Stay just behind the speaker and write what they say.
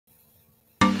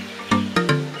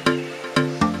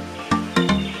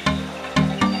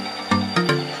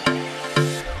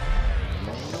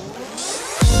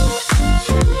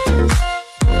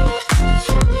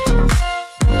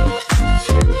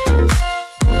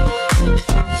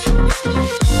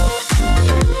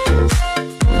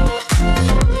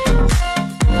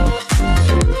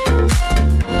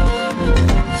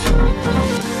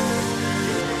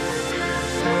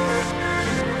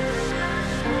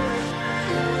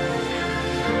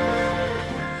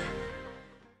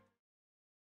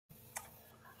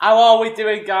How are we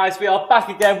doing, guys? We are back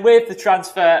again with the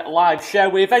Transfer Live show.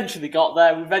 We eventually got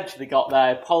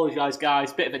there. Apologise,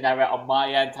 guys. Bit of an error on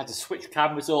my end. Had to switch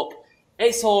cameras up.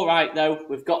 It's all right, though.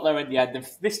 We've got there in the end. And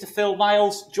Mr. Phil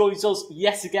Miles joins us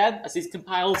yet again as he's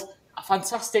compiled a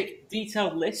fantastic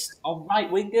detailed list on right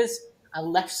wingers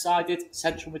and left-sided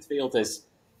central midfielders.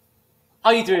 How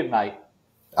are you doing, mate?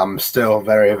 I'm still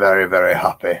very, very, very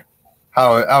happy.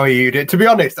 How are you doing? To be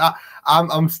honest,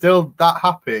 I'm still that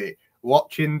happy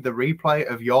watching the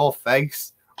replay of your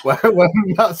face when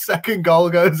that second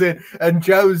goal goes in and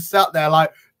Joe's sat there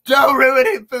like, don't ruin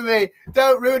it for me.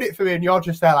 Don't ruin it for me. And you're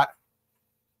just there like,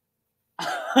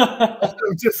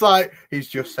 I'm just like, he's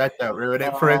just said don't ruin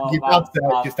it for him. Your dad's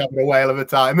there just having a whale of a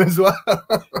time as well.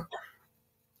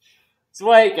 It's the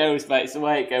way it goes, mate. It's the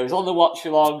way it goes. On the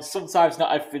watch-along, sometimes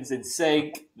not everything's in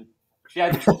sync. She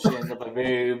had touching in another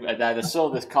room, and then I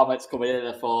saw this comments coming in, and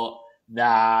I thought,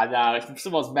 nah,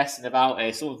 someone's messing about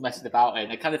it.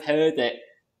 And I kind of heard it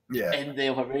in the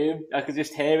other room. I could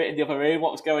just hear it in the other room,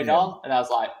 what was going on. And I was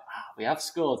like, we have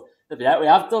scored. We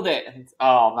have done it. And,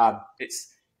 oh, man,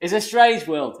 it's a strange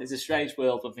world. It's a strange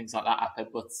world when things like that happen.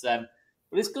 But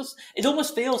it's just, it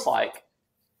almost feels like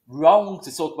wrong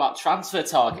to talk about transfer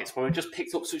targets when we just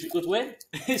picked up such a good win.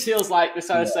 It feels like we're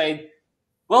sort of saying,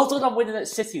 well done on winning at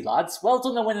City, lads. Well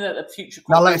done on winning at the future.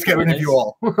 Now let's get rid of you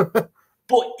all.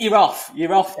 But you're off.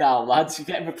 You're off now, lads. You're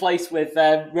getting replaced with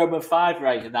Romain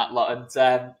Faivre and that lot.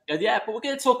 And yeah, but we're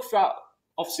going to talk about,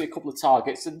 obviously, a couple of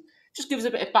targets. And just give us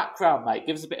a bit of background, mate.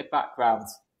 Give us a bit of background.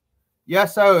 Yeah,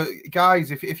 so,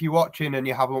 guys, if you're watching and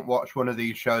you haven't watched one of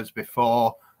these shows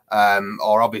before,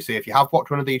 or obviously if you have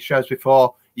watched one of these shows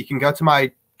before, you can go to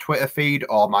my Twitter feed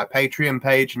or my Patreon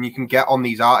page and you can get on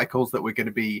these articles that we're going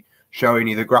to be showing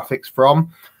you the graphics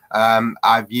from.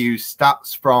 I've used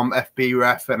stats from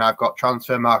FBref and I've got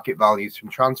transfer market values from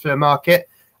Transfer Market.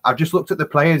 I've just looked at the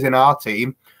players in our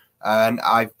team and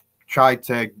I've tried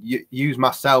to use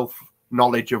myself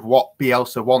knowledge of what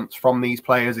Bielsa wants from these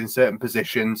players in certain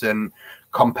positions and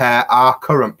compare our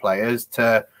current players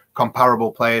to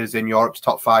comparable players in Europe's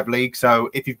top 5 leagues. So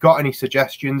if you've got any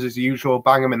suggestions, as usual,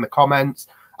 bang them in the comments.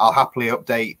 I'll happily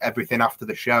update everything after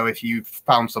the show if you've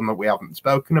found something that we haven't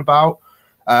spoken about.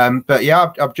 But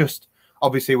yeah, I've just,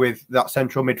 obviously with that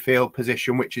central midfield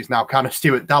position, which is now kind of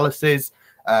Stuart Dallas's,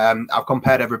 I've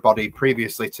compared everybody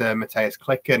previously to Matthias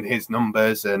Klick and his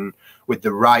numbers, and with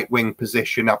the right wing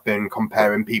position, I've been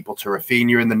comparing people to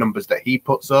Rafinha and the numbers that he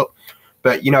puts up.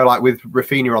 But, you know, like with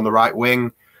Rafinha on the right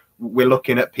wing, we're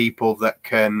looking at people that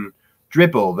can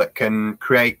dribble, that can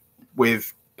create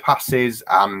with passes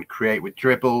and create with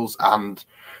dribbles, and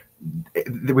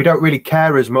we don't really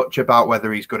care as much about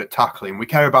whether he's good at tackling. We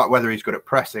care about whether he's good at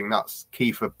pressing. That's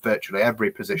key for virtually every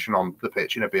position on the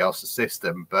pitch in a Bielsa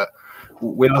system. But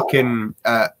we're looking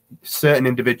at certain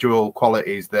individual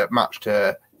qualities that match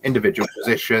to individual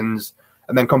positions,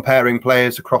 and then comparing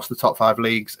players across the top 5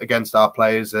 leagues against our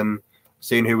players and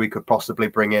seeing who we could possibly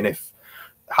bring in if,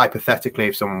 hypothetically,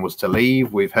 if someone was to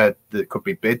leave. We've heard there could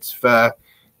be bids for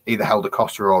either Helder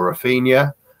Costa or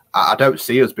Rafinha. I don't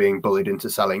see us being bullied into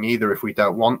selling either if we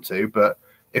don't want to, but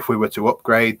if we were to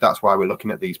upgrade, that's why we're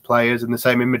looking at these players. And the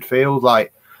same in midfield,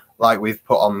 like we've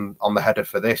put on the header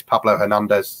for this, Pablo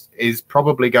Hernandez is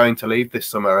probably going to leave this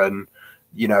summer. And,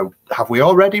 you know, have we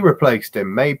already replaced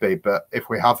him? Maybe, but if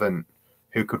we haven't,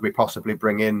 who could we possibly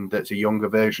bring in that's a younger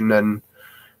version and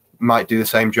might do the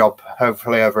same job,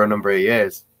 hopefully over a number of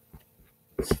years?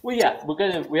 Well, yeah,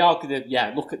 we are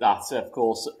gonna look at that. Of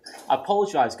course, I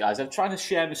apologise, guys. I'm trying to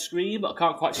share my screen, but I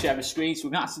can't quite share my screen, so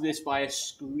we're going to do this by a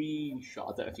screenshot.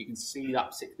 I don't know if you can see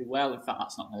that particularly well. In fact,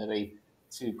 that's not going to be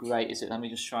too great, is it? Let me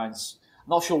just try and. I'm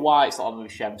not sure why it's not on the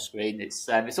share my screen. It's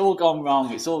all gone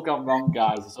wrong. It's all gone wrong,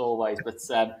 guys, as always. But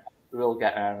we'll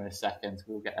get there in a second.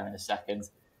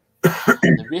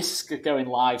 The risk of going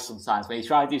live sometimes when you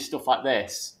try and do stuff like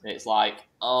this, it's like,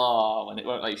 when it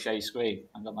won't let you share your screen.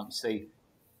 And then let me see.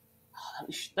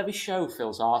 Let me show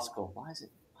Phil's article. Why is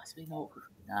it being awkward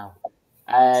for me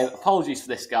now? Apologies for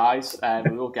this, guys.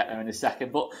 We will get there in a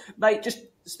second. But, mate, just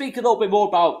speak a little bit more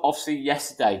about, obviously,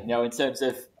 yesterday, you know, in terms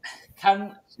of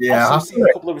see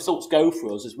a couple of results go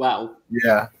for us as well.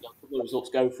 Yeah. A couple of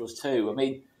results go for us too. I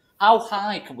mean, how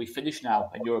high can we finish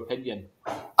now, in your opinion?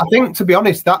 I think, to be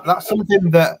honest, that's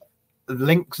something that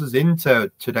links us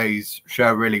into today's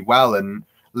show really well and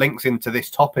links into this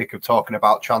topic of talking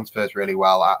about transfers really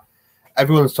well.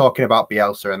 Everyone's talking about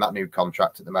Bielsa and that new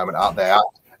contract at the moment, aren't they?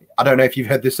 I don't know if you've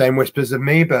heard the same whispers of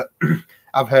me, but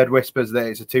I've heard whispers that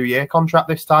it's a 2-year contract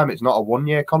this time. It's not a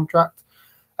 1-year contract.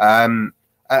 And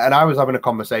I was having a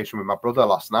conversation with my brother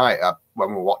last night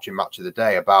when we were watching Match of the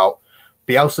Day about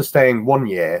Bielsa staying 1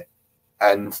 year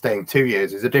and staying 2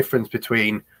 years is a difference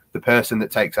between the person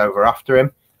that takes over after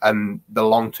him and the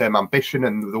long-term ambition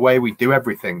and the way we do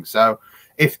everything. So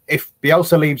if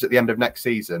Bielsa leaves at the end of next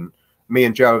season, me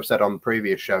and Joe have said on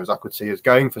previous shows, I could see us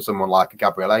going for someone like a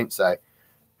Gabriel Heinze.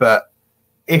 But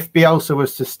if Bielsa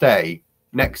was to stay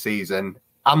next season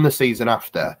and the season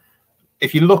after,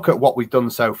 if you look at what we've done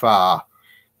so far,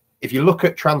 if you look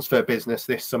at transfer business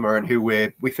this summer and who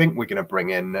we think we're going to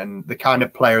bring in and the kind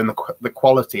of player and the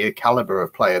quality, the caliber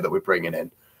of player that we're bringing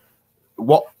in,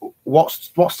 what's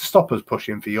to stop us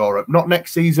pushing for Europe? Not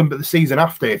next season, but the season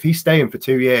after. If he's staying for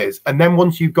 2 years, and then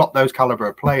once you've got those caliber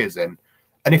of players in,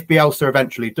 and if Bielsa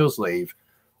eventually does leave,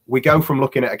 we go from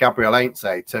looking at a Gabriel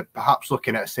Heinze to perhaps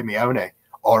looking at a Simeone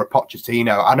or a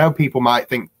Pochettino. I know people might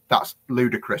think that's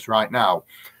ludicrous right now,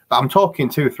 but I'm talking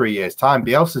 2 or 3 years' time.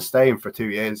 Bielsa's staying for 2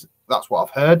 years. That's what I've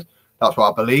heard. That's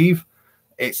what I believe.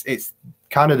 It's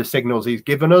kind of the signals he's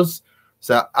given us.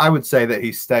 So I would say that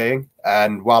he's staying.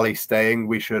 And while he's staying,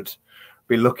 we should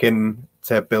be looking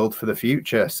to build for the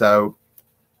future. So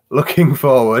looking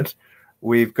forward,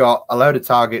 we've got a load of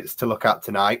targets to look at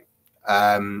tonight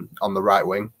on the right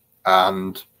wing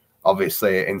and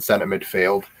obviously in centre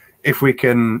midfield. If we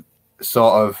can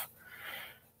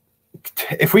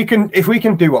if we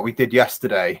can do what we did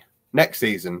yesterday next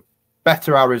season,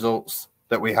 better our results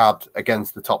that we had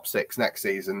against the top 6 next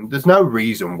season, there's no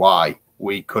reason why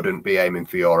we couldn't be aiming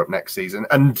for Europe next season.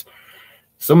 And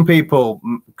some people,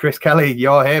 Chris Kelly,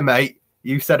 you're here, mate.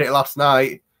 You said it last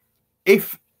night.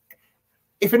 If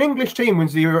an English team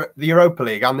wins the Europa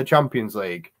League and the Champions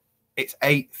League, it's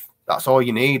 8th. That's all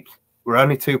you need. We're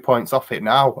only 2 points off it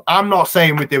now. I'm not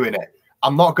saying we're doing it.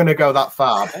 I'm not going to go that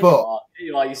far. But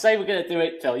you say we're going to do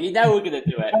it, Phil. You know we're going to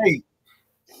do it. Hey,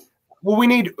 well, we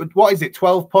need, what is it,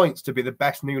 12 points to be the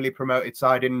best newly promoted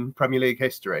side in Premier League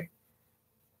history?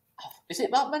 Is it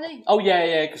that many? Oh,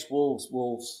 yeah, because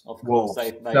Wolves, of course.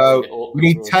 So we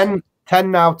need 10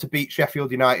 now to beat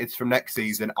Sheffield United from next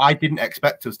season. I didn't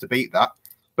expect us to beat that.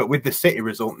 But with the City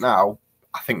result now,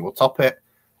 I think we'll top it.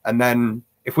 And then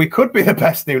if we could be the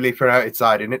best newly promoted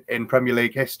side in Premier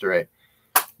League history,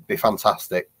 it'd be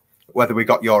fantastic, whether we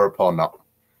got Europe or not.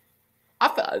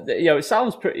 It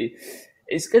sounds pretty...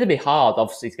 It's going to be hard,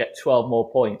 obviously, to get 12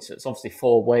 more points. It's obviously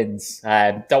 4 wins.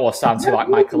 Don't want to sound too like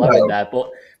Michael Owen there,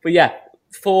 but yeah,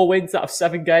 4 wins out of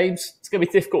 7 games. It's going to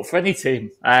be difficult for any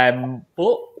team.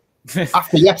 But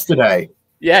after yesterday,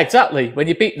 yeah, exactly. When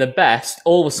you beat the best,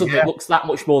 all of a sudden it looks that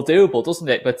much more doable, doesn't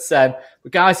it? But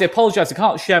guys, I apologise. I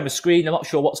can't share my screen. I'm not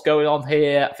sure what's going on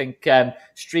here. I think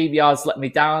StreamYard's let me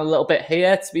down a little bit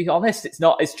here. To be honest,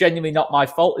 it's genuinely not my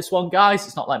fault. This one, guys,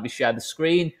 it's not letting me share the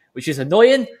screen, which is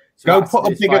annoying. So go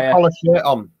put a bigger collar shirt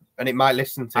on, and it might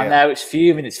listen to you. I know, it's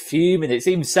fuming. It's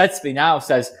even said to me now,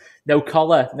 says, no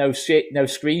collar, no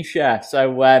screen share.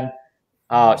 So,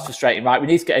 it's frustrating. Right, we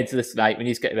need to get into this, mate.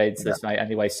 This, mate,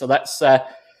 anyway. So let's,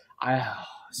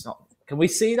 it's not, can we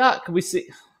see that? Can we see?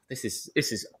 This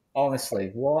is honestly,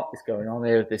 what is going on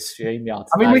here with this StreamYard tonight?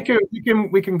 I mean,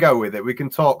 we can go with it. We can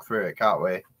talk through it, can't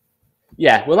we?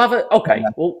 Yeah, we'll have it. Okay,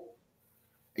 well.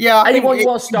 Yeah. Anyone you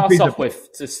want to start off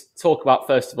with to talk about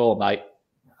first of all, mate?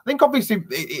 I think obviously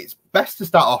it's best to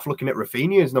start off looking at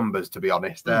Rafinha's numbers, to be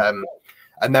honest, and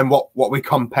then what we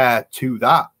compare to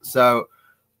that. So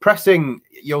pressing,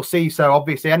 you'll see. So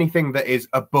obviously anything that is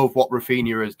above what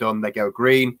Rafinha has done, they go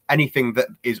green. Anything that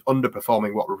is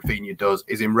underperforming what Rafinha does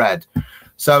is in red.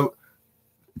 So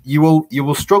you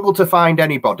will struggle to find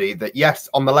anybody that, yes,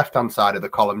 on the left-hand side of the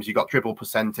columns, you got dribble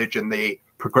percentage and the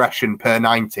progression per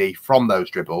 90 from those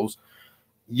dribbles.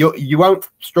 You won't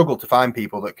struggle to find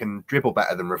people that can dribble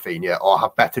better than Rafinha or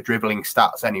have better dribbling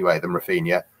stats anyway than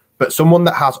Rafinha. But someone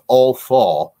that has all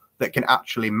 4 that can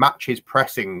actually match his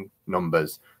pressing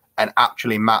numbers and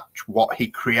actually match what he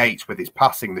creates with his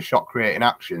passing, the shot creating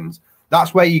actions,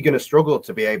 that's where you're going to struggle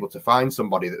to be able to find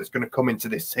somebody that's going to come into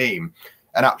this team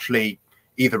and actually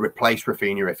either replace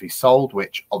Rafinha if he's sold,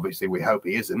 which obviously we hope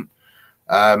he isn't,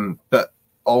 but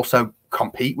also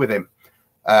compete with him.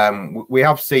 We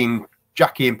have seen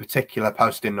Jackie in particular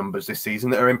posting numbers this season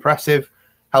that are impressive.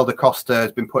 Helder Costa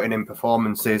has been putting in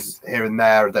performances here and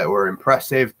there that were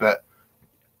impressive, but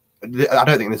I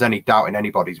don't think there's any doubt in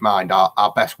anybody's mind.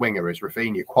 Our best winger is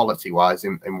Rafinha, quality-wise,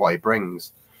 in what he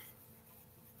brings.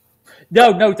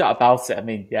 No doubt about it. I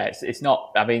mean, yeah, it's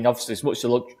not. I mean, obviously, as much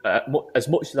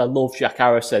as I love Jack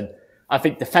Harrison, I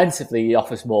think defensively he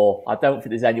offers more. I don't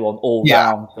think there's anyone all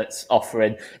round that's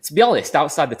offering. To be honest,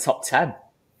 outside the top 10,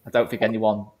 I don't think I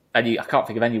can't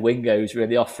think of any wingers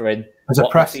really offering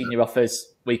what Rafinha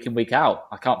offers week in, week out.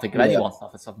 I can't think of anyone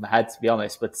off the top of my head, to be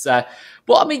honest. But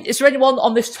I mean, is there anyone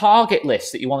on this target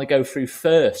list that you want to go through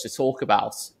first to talk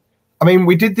about? I mean,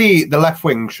 we did the left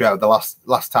wing show the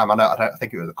last time. I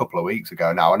think it was a couple of weeks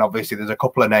ago now, and obviously there's a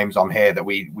couple of names on here that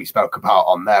we spoke about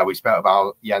on there. We spoke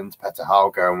about Jens Petter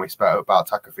Hauge and we spoke about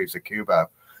Takefusa Kubo,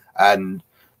 and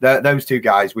those two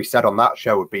guys we said on that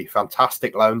show would be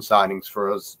fantastic loan signings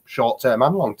for us, short term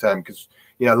and long term, because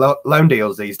loan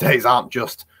deals these days aren't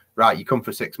just right. You come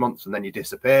for 6 months and then you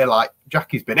disappear. Like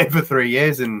Jackie's been in for 3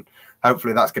 years, and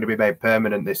hopefully that's going to be made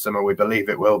permanent this summer. We believe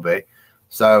it will be.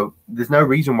 So there's no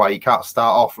reason why you can't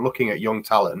start off looking at young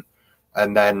talent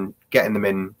and then getting them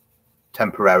in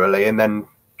temporarily and then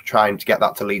trying to get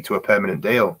that to lead to a permanent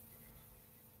deal.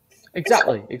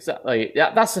 Exactly.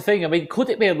 Yeah, that's the thing. I mean, could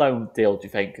it be a loan deal, do you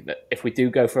think, that if we do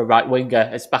go for a right winger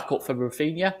as backup for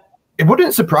Rafinha? It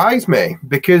wouldn't surprise me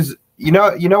because you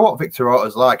know what Victor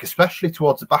Orta's like, especially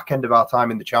towards the back end of our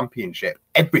time in the Championship.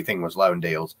 Everything was loan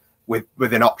deals with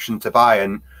an option to buy.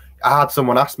 And I had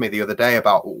someone ask me the other day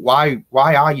about why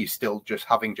are you still just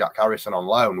having Jack Harrison on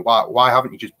loan? Why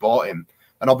haven't you just bought him?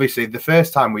 And obviously the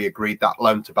first time we agreed that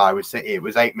loan to buy with City, it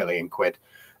was 8 million quid.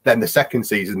 Then the second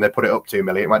season they put it up 2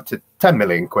 million, it went to 10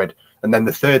 million quid. And then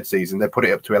the third season they put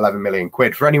it up to 11 million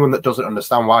quid. For anyone that doesn't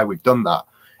understand why we've done that,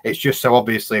 it's just so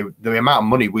obviously the amount of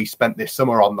money we spent this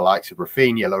summer on the likes of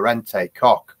Rafinha, Llorente,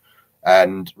 Koch,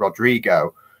 and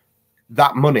Rodrigo,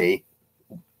 that money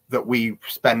that we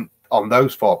spent on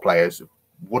those 4 players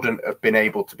wouldn't have been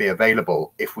able to be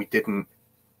available if we didn't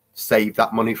save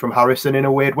that money from Harrison in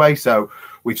a weird way. So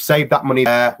we've saved that money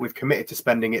there. We've committed to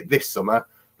spending it this summer,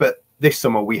 but this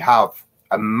summer we have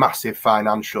a massive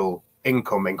financial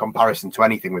income in comparison to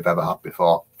anything we've ever had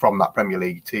before from that Premier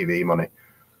League TV money.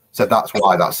 So that's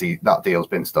why that deal's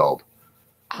been stalled.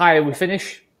 Higher we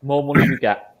finish, more money we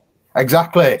get.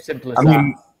 Exactly. Simple as that. I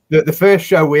mean, the first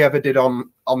show we ever did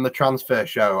on the transfer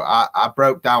show, I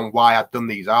broke down why I'd done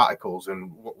these articles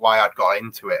and why I'd got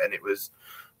into it. And it was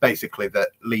basically that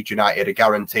Leeds United are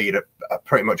guaranteed a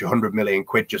pretty much 100 million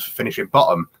quid just for finishing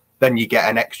bottom. Then you get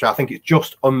an extra, I think it's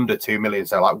just under 2 million,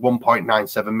 so like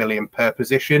 1.97 million per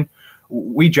position.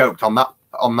 We joked on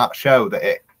that show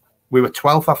that we were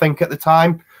 12th, I think, at the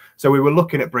time. So we were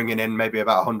looking at bringing in maybe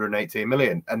about 118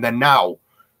 million. And then now,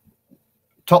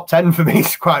 top 10 for me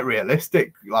is quite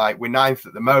realistic. Like we're 9th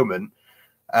at the moment.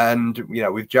 And,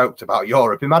 we've joked about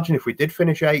Europe. Imagine if we did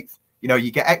finish 8th,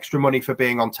 you get extra money for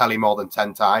being on telly more than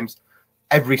 10 times.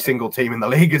 Every single team in the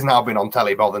league has now been on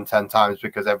telly more than 10 times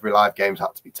because every live game's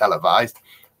had to be televised.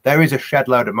 There is a shed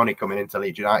load of money coming into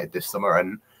Leeds United this summer.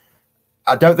 And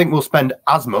I don't think we'll spend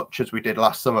as much as we did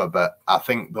last summer, but I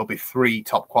think there'll be 3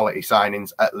 top quality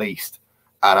signings at least.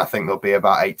 And I think there'll be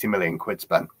about 80 million quid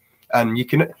spent. And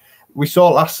we saw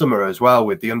last summer as well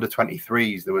with the under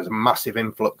 23s, there was a massive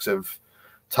influx of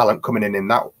talent coming in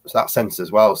that sense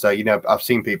as well. So, I've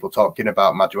seen people talking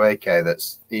about Madueke,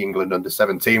 that's the England under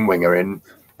 17 winger in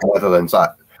the Netherlands.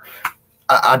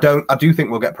 I do think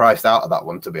we'll get priced out of that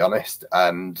one, to be honest.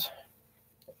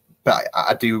 But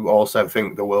I do also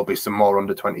think there will be some more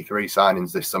under 23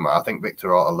 signings this summer. I think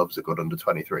Victor Orta loves a good under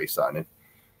 23 signing.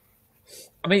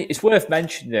 I mean, it's worth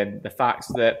mentioning the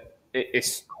fact that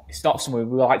it's not something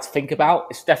we like to think about.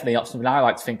 It's definitely not something I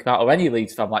like to think about, or any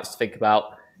Leeds fan likes to think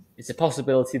about. It's a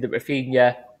possibility that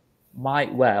Rafinha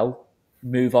might well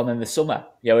move on in the summer.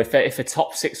 If a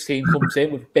top 6 team comes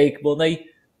in with big money,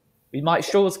 we might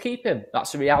struggle to keep him.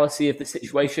 That's the reality of the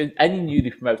situation any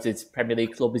newly promoted Premier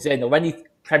League club is in, or any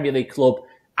Premier League club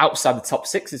outside the top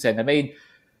 6 is in. I mean,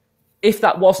 if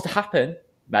that was to happen,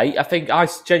 mate, I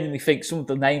genuinely think some of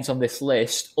the names on this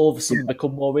list all of a sudden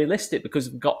become more realistic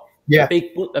because we've got a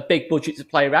big budget to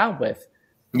play around with.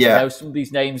 Yeah, some of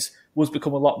these names would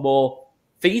become a lot more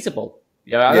feasible.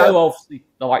 I know obviously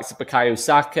the likes of Bukayo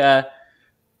Saka,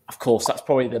 of course, that's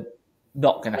probably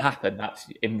not going to happen. That's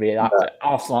in reality. No.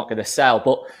 Arsenal aren't going to sell,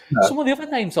 but some of the other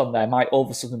names on there might all of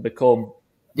a sudden become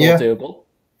more doable.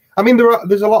 I mean,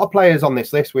 there's a lot of players on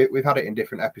this list. We've had it in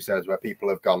different episodes where people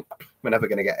have gone, we're never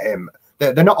going to get him.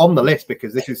 They're not on the list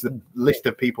because this is the list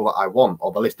of people that I want,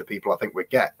 or the list of people I think we'd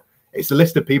get. It's the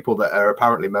list of people that are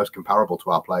apparently most comparable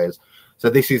to our players. So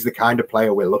this is the kind of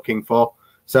player we're looking for.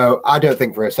 So I don't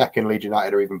think for a second Leeds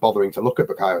United are even bothering to look at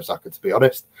Bukayo Saka, to be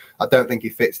honest. I don't think he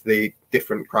fits the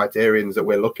different criterions that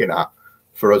we're looking at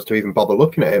for us to even bother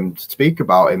looking at him, to speak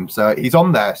about him. So he's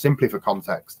on there simply for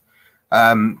context.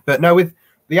 But no, with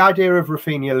the idea of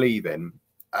Rafinha leaving,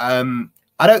 I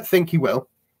don't think he will.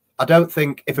 I don't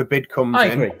think if a bid comes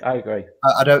in... I agree.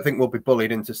 I don't think we'll be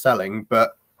bullied into selling,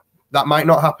 but that might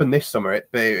not happen this summer.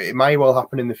 It may well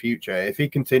happen in the future. If he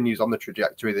continues on the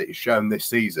trajectory that he's shown this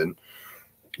season,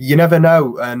 you never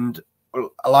know. And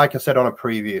like I said on a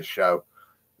previous show,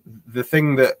 the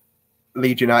thing that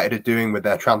Leeds United are doing with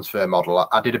their transfer model.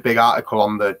 I did a big article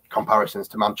on the comparisons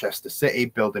to Manchester City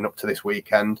building up to this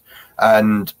weekend.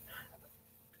 And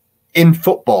in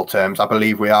football terms, I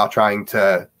believe we are trying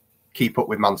to keep up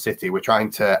with Man City. We're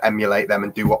trying to emulate them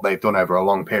and do what they've done over a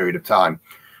long period of time.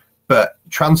 But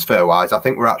transfer-wise, I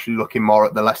think we're actually looking more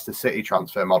at the Leicester City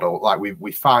transfer model. Like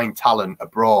we find talent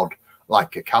abroad,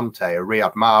 like a Kante, a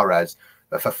Riyad Mahrez,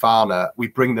 a Fofana. We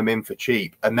bring them in for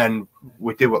cheap, and then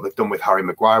we do what they've done with Harry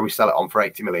Maguire. We sell it on for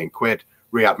 80 million quid.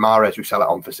 Riyad Mahrez, we sell it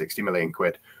on for 60 million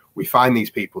quid. We find these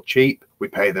people cheap. We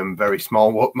pay them very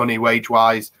small money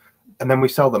wage-wise, and then we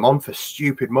sell them on for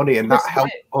stupid money, and that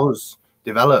helps us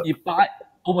develop. You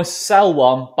almost sell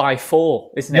one, buy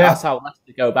four, isn't it? Yeah. That's how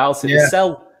Leicester go about it. Yeah. They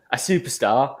sell a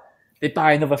superstar, they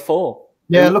buy another four.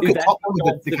 Yeah, look at Tottenham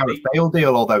with the Gareth Bale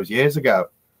deal all those years ago.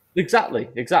 Exactly.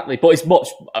 But it's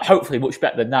hopefully much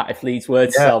better than that if Leeds were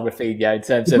to sell Rafinha in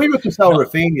terms of... If we were to sell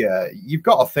Rafinha, you've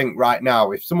got to think right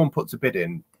now, if someone puts a bid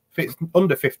in, if it's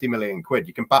under 50 million quid,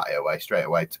 you can bat it away straight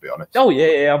away, to be honest. Oh,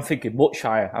 yeah, I'm thinking much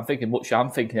higher. I'm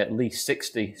thinking at least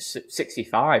 60,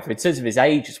 65. In terms of his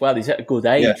age as well, he's at a good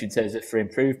age in terms of for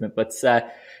improvement. But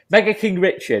Mega King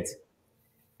Richard,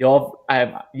 you're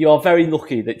very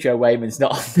lucky that Joe Wayman's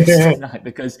not on this tonight,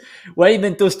 because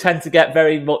Wayman does tend to get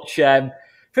very much...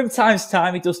 from time to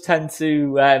time, he does tend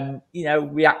to,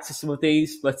 react to some of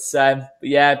these. But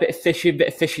yeah, a bit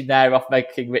of fishing there off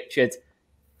Mega King Richard.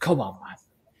 Come on, man.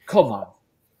 Come on.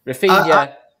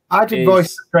 Rafinha. I did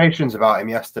voice frustrations about him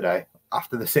yesterday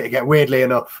after the City game, weirdly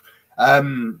enough. I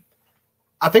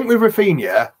think with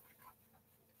Rafinha,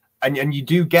 and you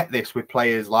do get this with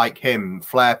players like him,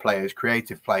 flair players,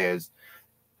 creative players,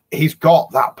 he's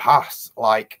got that pass,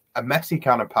 like a Messi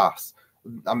kind of pass.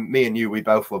 Me and you, we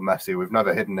both love Messi. We've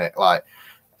never hidden it. Like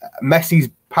Messi's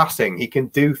passing, he can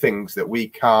do things that we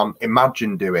can't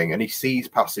imagine doing, and he sees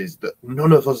passes that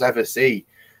none of us ever see.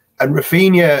 And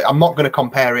Rafinha, I'm not going to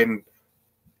compare him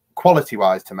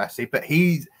quality-wise to Messi, but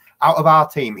he's out of our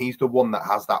team. He's the one that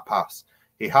has that pass.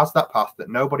 He has that pass that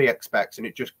nobody expects, and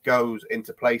it just goes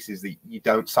into places that you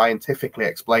don't scientifically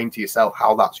explain to yourself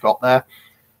how that's got there.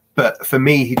 But for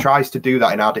me, he tries to do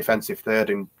that in our defensive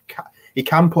third, and he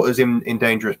can put us in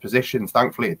dangerous positions.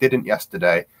 Thankfully, it didn't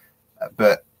yesterday.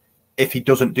 But if he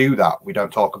doesn't do that, we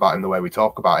don't talk about him the way we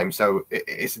talk about him. So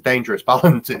it's a dangerous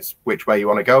balance. It's which way you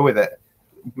want to go with it.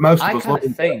 Most of us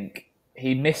think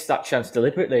he missed that chance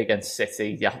deliberately against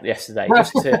City yesterday,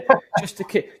 just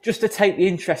to take the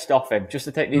interest off him, just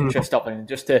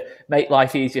to make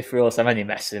life easier for us. I'm only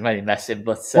messing.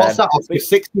 But what's that?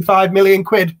 65 million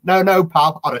quid? No,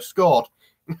 pal. I'd have scored.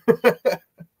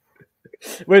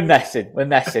 We're messing.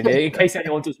 In case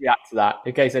anyone does react to that.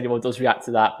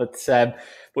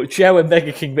 But Joe and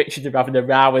Mega King Richard are having a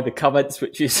row in the comments,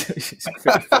 which is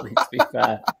pretty funny, to be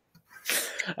fair.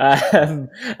 I'm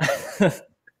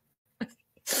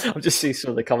just seeing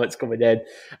some of the comments coming in.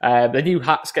 The new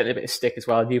hat's getting a bit of stick as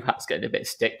well.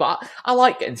 But I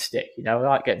like getting stick. I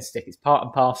like getting stick. It's part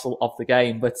and parcel of the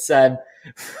game. But some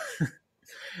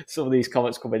of these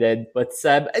comments coming in. But is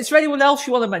there anyone else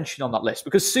you want to mention on that list?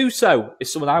 Because Suso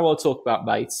is someone I want to talk about,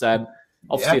 mate.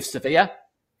 Obviously of Sevilla.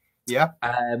 Yeah.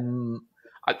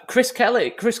 Chris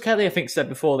Kelly, I think, said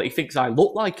before that he thinks I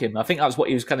look like him. I think that's what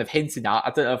he was kind of hinting at.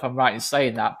 I don't know if I'm right in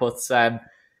saying that, but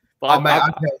I've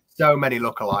heard so many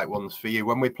lookalike ones for you.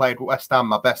 When we played West Ham,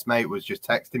 my best mate was just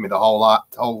texting me the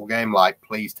whole game, like,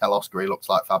 please tell Oscar he looks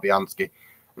like Fabianski.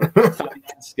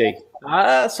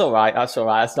 That's all right.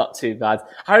 That's not too bad.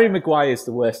 Harry Maguire is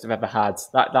the worst I've ever had.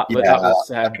 That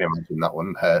was. I can imagine that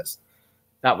one hurts.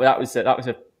 That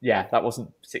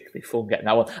wasn't particularly fun getting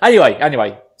that one.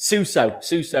 Anyway, Suso at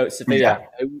Sevilla,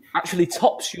 who actually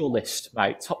tops your list,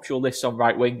 mate. Tops your list on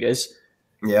right wingers.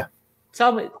 Yeah.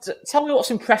 Tell me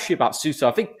what's impressed you about Suso.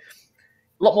 I think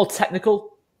a lot more technical.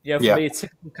 For me, a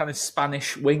typical kind of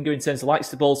Spanish winger in terms of likes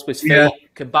the balls with his feet.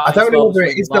 I don't know whether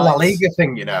it is the La Liga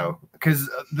thing, because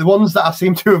the ones that I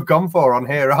seem to have gone for on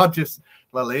here are just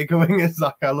La Liga wingers.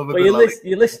 Like, I love it.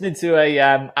 You're listening to a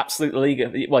absolute La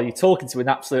Liga. Well, you're talking to an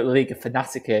absolute La Liga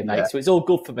fanatic here, mate. Yeah. So it's all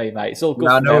good for me, mate. It's all good.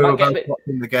 I know we were both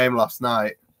watching the game last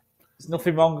night. There's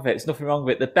nothing wrong with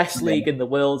it. The best league in the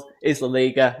world is La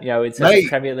Liga. In terms of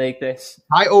Premier League, this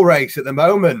title race at the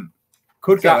moment.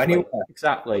 Could go anywhere.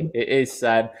 Exactly. It is.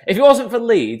 If it wasn't for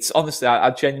Leeds, honestly, I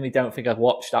genuinely don't think I'd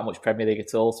watch that much Premier League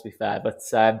at all, to be fair. But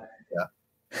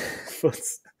but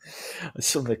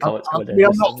some of the comments I'm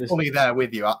not fully there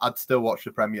with you. I'd still watch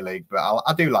the Premier League, but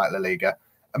I do like La Liga,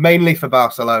 mainly for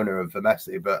Barcelona and for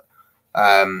Messi. But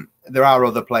there are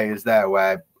other players there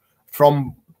where,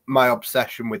 from my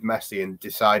obsession with Messi and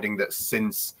deciding that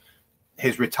since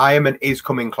his retirement is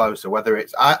coming closer. Whether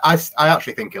it's, I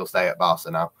actually think he'll stay at Barca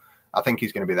now. I think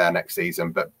he's going to be there next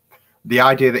season. But the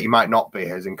idea that he might not be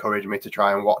has encouraged me to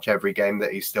try and watch every game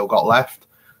that he's still got left.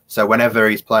 So whenever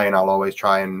he's playing, I'll always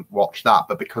try and watch that.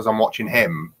 But because I'm watching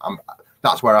him,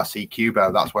 that's where I see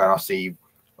Cubo. That's where I see.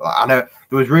 I know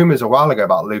there was rumors a while ago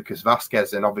about Lucas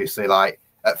Vazquez, and obviously, like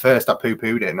at first I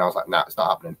poo-pooed it, and I was like, "Nah, it's not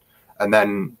happening." And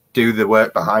then do the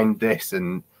work behind this,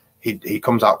 and he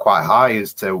comes out quite high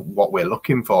as to what we're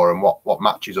looking for and what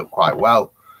matches up quite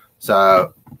well.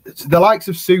 So the likes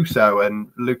of Suso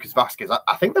and Lucas Vazquez,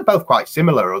 I think they're both quite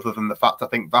similar, other than the fact I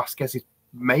think Vazquez is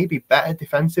maybe better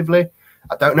defensively.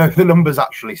 I don't know if the numbers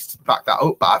actually back that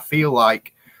up, but I feel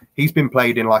like he's been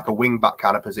played in like a wing back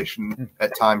kind of position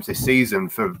at times this season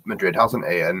for Madrid, hasn't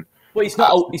he? And well, he's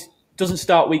not. He doesn't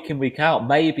start week in, week out.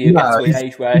 Maybe he'll get to an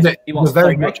age where he wants to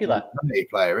play regular. He's a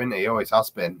player, isn't he? He always has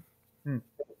been.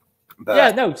 But,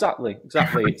 yeah, no, exactly.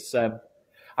 It's.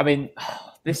 I mean,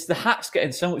 the hat's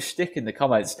getting so much stick in the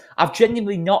comments. I've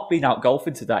genuinely not been out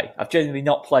golfing today. I've genuinely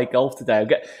not played golf today.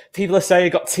 People are saying I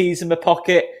got tees in my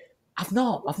pocket. I've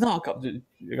not. I've got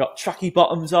tracky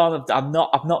bottoms on.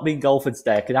 I've not been golfing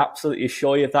today. I can absolutely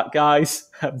assure you of that, guys.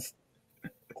 The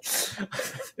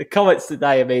comments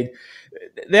today, I mean,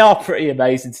 they are pretty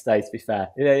amazing today, to be fair.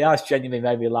 It has genuinely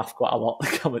made me laugh quite a lot,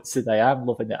 the comments today. I am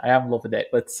loving it.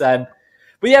 But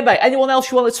yeah, mate, anyone else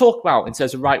you want to talk about in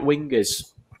terms of right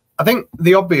wingers? I think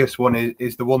the obvious one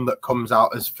is the one that comes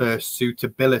out as first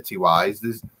suitability wise.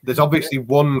 There's obviously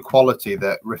one quality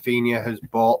that Rafinha has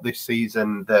bought this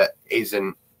season that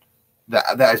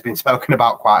has been spoken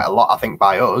about quite a lot, I think,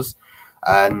 by us,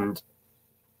 and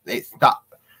it's that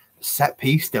set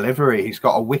piece delivery. He's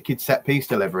got a wicked set piece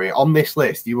delivery. On this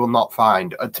list, you will not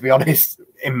find, to be honest,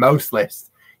 in most lists,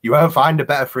 you won't find a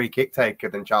better free kick taker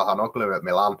than Çalhanoğlu at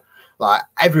Milan. Like,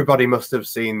 everybody must have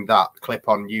seen that clip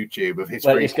on YouTube of his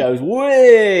free kick. Goes,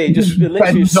 way, just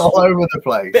literally all over the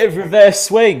place. Bit of reverse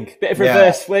swing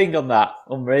on that.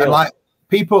 Unreal. And like,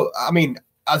 people, I mean,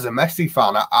 as a Messi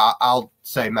fan, I'll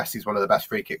say Messi's one of the best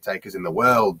free kick takers in the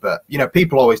world. But, you know,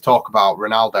 people always talk about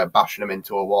Ronaldo bashing him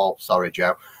into a wall. Sorry,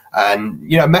 Joe. And,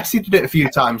 you know, Messi did it a few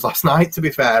times last night, to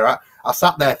be fair. I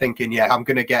sat there thinking, yeah, I'm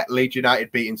going to get Leeds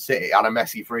United beating City and a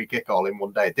Messi free kick all in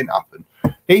one day. It didn't happen.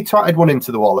 He tried one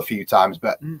into the wall a few times,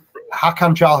 but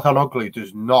Hakan Çalhanoğlu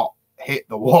does not hit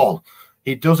the wall.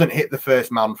 He doesn't hit the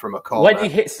first man from a corner. When he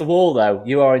hits the wall, though,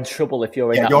 you are in trouble if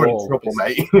you're in that wall. You're in trouble,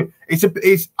 mate.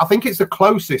 I think it's the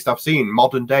closest I've seen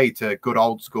modern day to good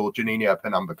old school Juninho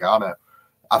Pernambucano.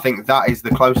 I think that is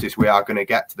the closest we are going to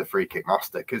get to the free kick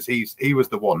master, because he was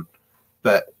the one.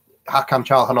 But Hakan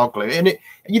Çalhanoğlu, and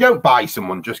you don't buy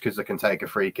someone just because they can take a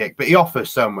free kick, but he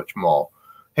offers so much more.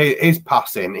 His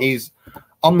passing, he's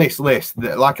on this list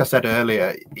that, like I said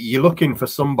earlier, you're looking for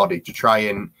somebody to try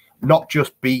and not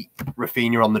just beat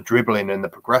Rafinha on the dribbling and the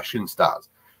progression stats.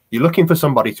 You're looking for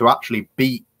somebody to actually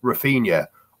beat Rafinha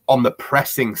on the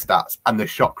pressing stats and the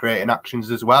shot creating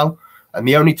actions as well. And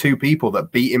the only two people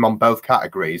that beat him on both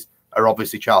categories are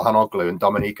obviously Çalhanoğlu and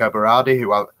Domenico Berardi,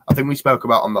 who I think we spoke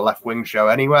about on the left wing show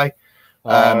anyway.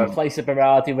 Replace a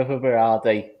Berardi with a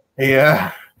Berardi.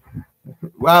 Yeah.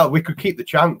 Well, we could keep the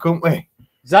chant, couldn't we?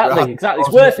 Exactly.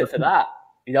 It's worth it for that.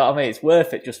 You know what I mean? It's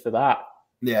worth it just for that.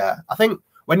 Yeah. I think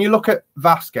when you look at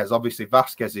Vazquez, obviously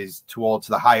Vazquez is towards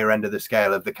the higher end of the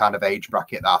scale of the kind of age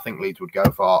bracket that I think Leeds would go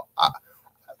for.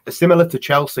 Similar to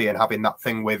Chelsea and having that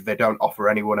thing with they don't offer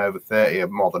anyone over 30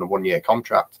 more than a 1-year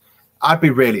contract. I'd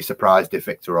be really surprised if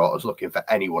Victor Orta's looking for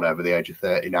anyone over the age of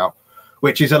 30 now,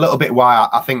 which is a little bit why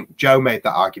I think Joe made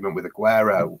that argument with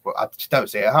Aguero, but I just don't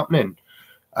see it happening.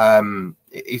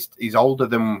 He's older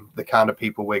than the kind of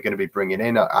people we're going to be bringing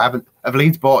in. Have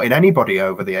Leeds bought in anybody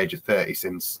over the age of 30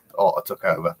 since Orta took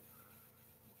over?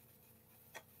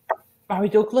 Barry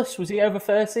Douglas, was he over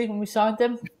 30 when we signed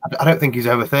him? I don't think he's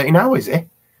over 30 now, is he?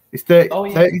 He's 30,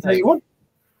 31?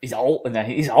 He's old, and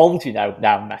he's old, you know,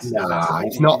 now. Messi. Nah,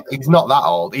 he's not that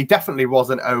old. He definitely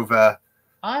wasn't over.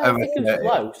 I don't think he was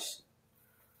close.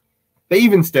 But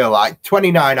even still, like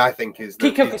 29, I think is.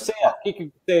 Kiko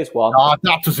Casillas one. Oh,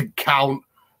 that doesn't count.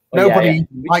 Well, nobody.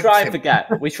 Yeah.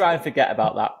 We try and forget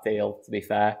about that deal. To be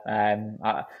fair,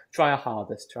 try our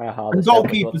hardest. And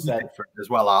goalkeepers are different as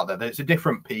well, aren't there? There's a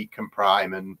different peak and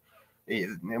prime, and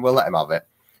we'll let him have it.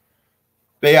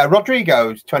 But yeah,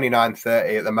 Rodrigo's 29,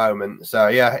 30 at the moment. So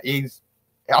yeah,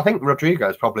 I think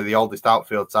Rodrigo's probably the oldest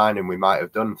outfield signing we might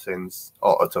have done since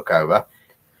Otto took over.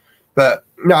 But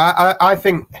no, I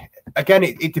think, again,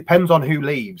 it depends on who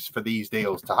leaves for these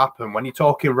deals to happen. When you're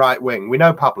talking right wing, we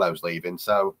know Pablo's leaving.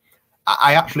 So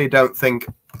I actually don't think,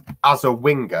 as a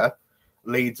winger,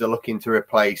 Leeds are looking to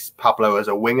replace Pablo as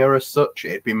a winger as such.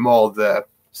 It'd be more the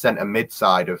centre mid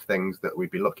side of things that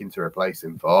we'd be looking to replace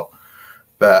him for.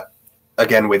 But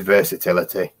again, with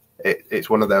versatility, it's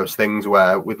one of those things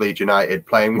where with Leeds United,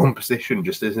 playing one position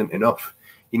just isn't enough.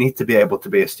 You need to be able to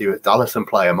be a Stuart Dallas and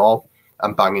play them all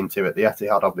and bang into at the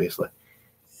Etihad, obviously.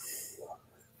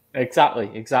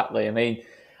 Exactly. I mean,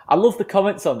 I love the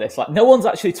comments on this. Like, no one's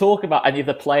actually talking about any of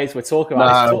the players we're talking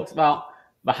about. It's talked about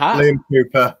Mahat, Liam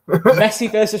Cooper,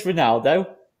 Messi versus Ronaldo.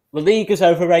 La Liga's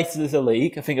overrated as a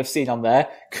league. I think I've seen on there.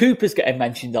 Cooper's getting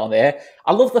mentioned on here.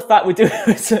 I love the fact we're doing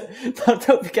it. I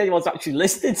don't think anyone's actually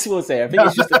listening to us here. I think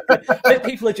it's just I think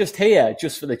people are just here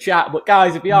just for the chat. But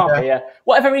guys, if you are here,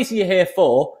 whatever reason you're here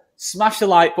for, smash the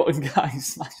like button, guys.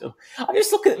 Smash them. I'm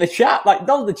just looking at the chat. Like,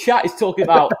 none of the chat is talking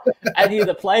about any of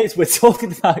the players we're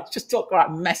talking about. It's just talking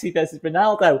about Messi versus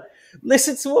Ronaldo.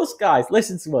 Listen to us, guys.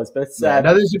 Listen to us. But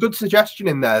no, there's a good suggestion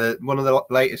in there. That one of the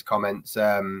latest comments,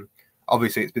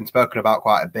 obviously it's been spoken about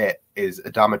quite a bit, is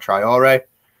Adama Traore.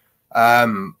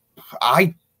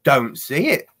 I don't see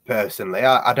it personally.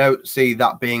 I don't see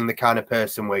that being the kind of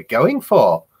person we're going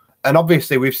for. And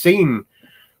obviously we've seen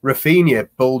Rafinha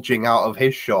bulging out of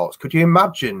his shorts. Could you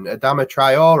imagine Adama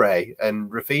Traore and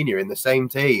Rafinha in the same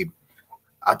team?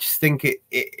 I just think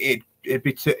it'd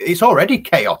be it's already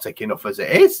chaotic enough as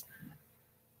it is.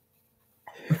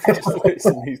 Just look at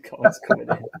some of these comments coming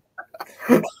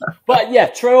in. But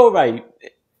yeah, Traore.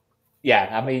 Yeah,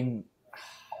 I mean,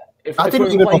 I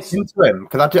didn't even look into him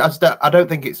because I don't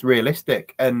think it's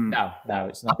realistic. And no,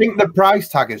 it's not. I think the price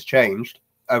tag has changed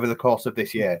over the course of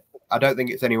this year. I don't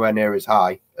think it's anywhere near as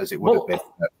high as it would have been.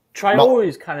 Traore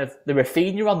is kind of the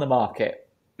Rafinha on the market.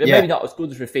 Maybe not as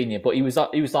good as Rafinha, but he was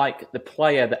like the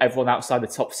player that everyone outside the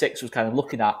top six was kind of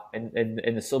looking at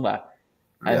in the summer.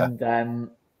 And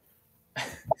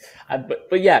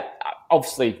but yeah,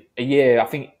 obviously a year. I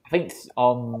think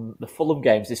on the Fulham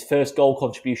games, his first goal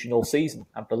contribution all season,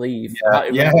 I believe.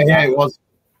 Yeah, it was.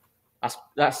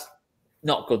 That's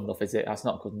not good enough, is it? That's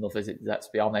not good enough, is it? Let's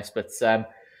be honest. But Sam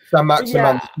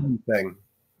Maximan thing.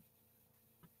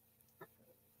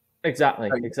 Exactly.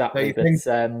 But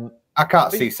I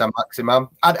can't see Sam Maximan.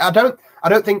 I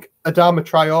don't think Adama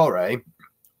Traore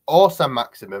or Sam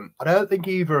Maximan. I don't think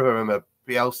either of them are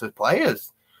Bielsa's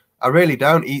players. I really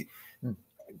don't.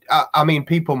 I mean,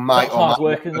 people might not hard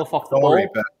working enough off the ball.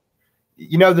 But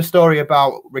you know the story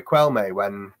about Riquelme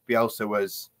when Bielsa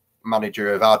was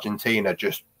manager of Argentina,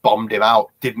 just bombed him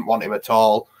out, didn't want him at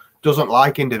all, doesn't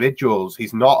like individuals.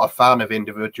 He's not a fan of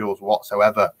individuals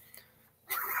whatsoever.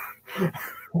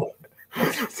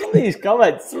 Some of these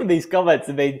comments. I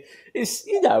mean, it's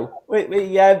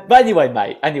but anyway,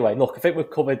 mate. Anyway, look, I think we've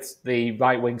covered the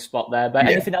right wing spot there. But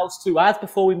anything else to add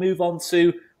before we move on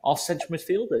to our central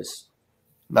midfielders?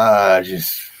 Nah,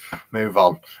 just move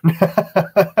on.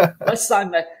 Let's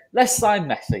sign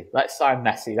Messi. That's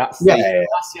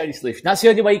the only solution. That's the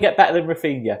only way you get better than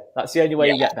Rafinha. That's the only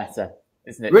way you get better,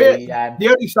 isn't it? Really, the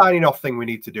only signing off thing we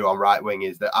need to do on right wing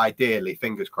is that ideally,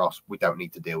 fingers crossed, we don't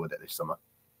need to deal with it this summer.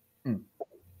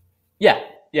 Yeah,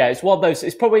 it's one of those.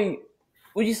 It's probably,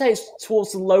 would you say it's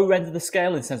towards the lower end of the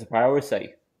scale in terms of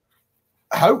priority?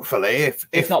 Hopefully,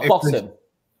 if not bottom.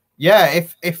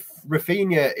 If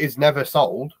Rafinha is never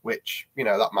sold, which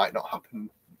that might not happen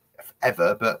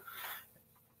ever, but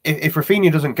if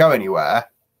Rafinha doesn't go anywhere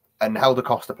and Helder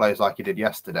Costa plays like he did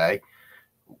yesterday,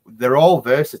 they're all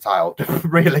versatile.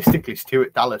 Realistically,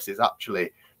 Stuart Dallas is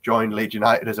actually joined Leeds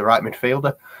United as a right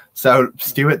midfielder, so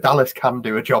Stuart Dallas can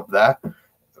do a job there.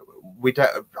 We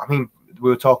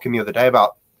were talking the other day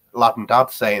about Lad and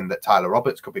Dad saying that Tyler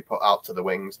Roberts could be put out to the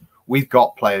wings. We've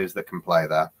got players that can play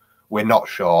there. We're not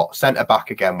short. Centre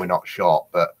back again, we're not short,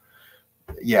 but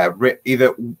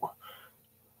either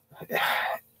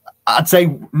I'd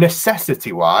say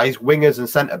necessity-wise, wingers and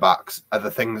centre backs are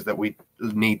the things that we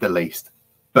need the least.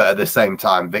 But at the same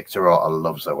time, Victor Orta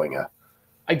loves a winger.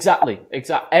 Exactly.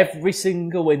 Every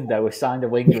single window we've signed a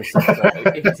winger.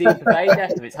 If it's Ian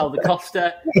Faivre, if it's Helder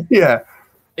Costa,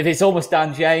 if it's almost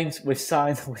Dan James, we've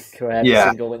signed a winger every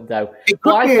single window.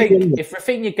 But I think if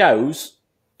Rafinha goes,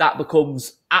 that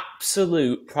becomes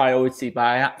absolute priority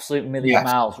by an absolute million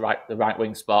miles, right? The right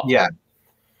wing spot. Yeah.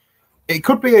 It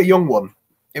could be a young one.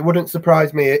 It wouldn't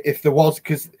surprise me if there was,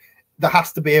 because there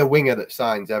has to be a winger that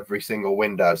signs every single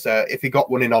window. So if he got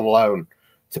one in on loan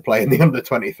to play in the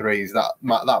under-23s,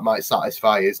 that might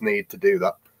satisfy his need to do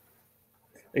that.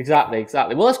 Exactly.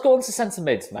 Well, let's go on to centre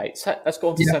mids, mate. Let's go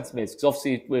on to centre mids, because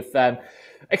obviously we've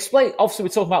explained. Obviously, we're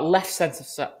talking about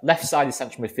left-sided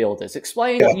central midfielders.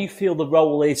 Explain what you feel the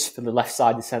role is for the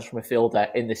left-sided central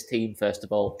midfielder in this team. First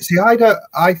of all, see,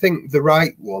 I think the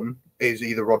right one is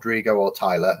either Rodrigo or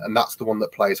Tyler, and that's the one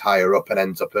that plays higher up and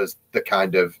ends up as the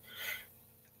kind of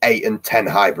 8 and 10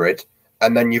 hybrid.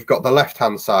 And then you've got the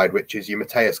left-hand side, which is your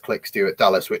Mateus Klick at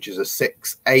Dallas, which is a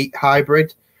 6-8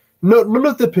 hybrid. None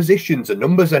of the positions are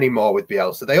numbers anymore with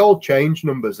Bielsa. They all change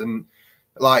numbers. And,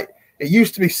 like, it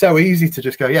used to be so easy to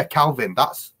just go, yeah, Calvin,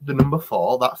 that's the number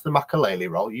 4. That's the Makalele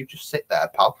role. You just sit there,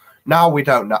 pal. Now we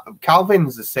don't know.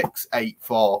 Calvin's a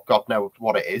 6-8-4. God knows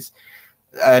what it is.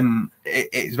 And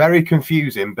it's very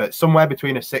confusing, but somewhere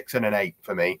between a 6 and an 8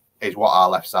 for me is what our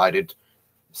left-sided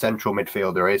central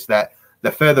midfielder is.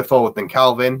 They're further forward than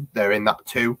Calvin. They're in that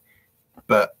 2,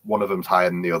 but one of them's higher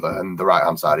than the other, and the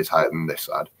right-hand side is higher than this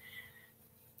side.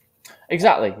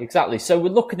 Exactly. So we're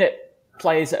looking at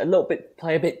players that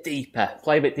play a bit deeper,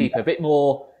 a bit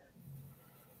more.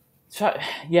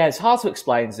 Yeah, it's hard to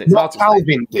explain. It's not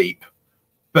Calvin deep,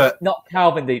 but not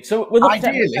Calvin deep. So we're looking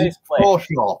ideally, at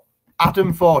Forshaw,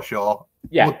 Adam Forshaw,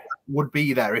 yeah, would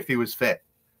be there if he was fit.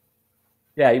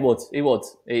 Yeah, he would.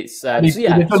 It's so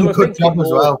we're thinking more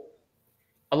as well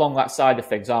along that side of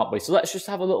things, aren't we? So let's just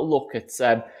have a little look at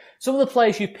some of the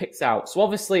players you picked out. So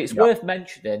obviously, it's worth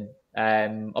mentioning.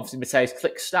 Obviously, Mateus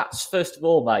Klick stats first of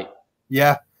all, mate.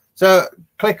 Yeah. So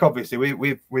Klick, obviously,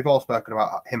 we've all spoken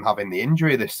about him having the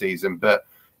injury this season, but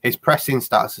his pressing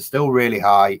stats are still really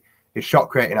high. His shot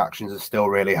creating actions are still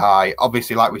really high.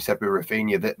 Obviously, like we said with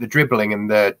Rafinha, the dribbling and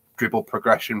the dribble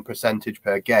progression percentage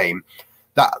per game,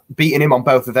 that beating him on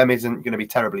both of them isn't going to be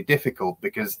terribly difficult,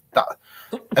 because that,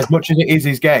 as much as it is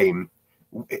his game,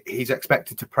 he's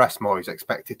expected to press more. He's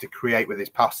expected to create with his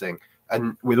passing.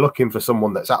 And we're looking for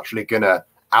someone that's actually going to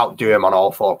outdo him on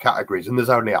all 4 categories. And there's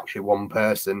only actually one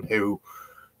person who,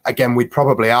 again, we'd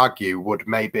probably argue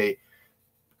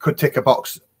could tick a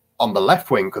box on the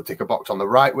left wing, could tick a box on the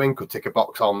right wing, could tick a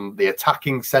box on the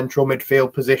attacking central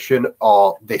midfield position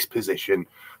or this position.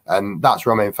 And that's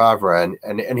Romain Faivre.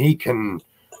 And he can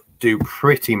do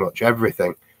pretty much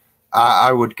everything.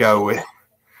 I would go with...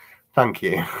 Thank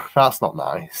you. That's not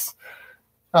nice.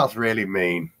 That's really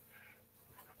mean.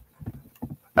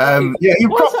 Yeah, you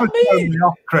proper turned me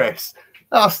off, Chris.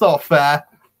 That's not fair.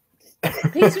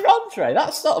 Peter Andre,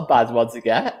 that's not a bad one to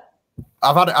get.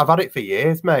 I've had it for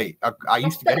years, mate. I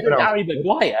used to get it when Harry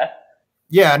Maguire.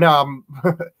 Yeah, no,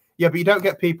 yeah, but you don't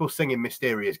get people singing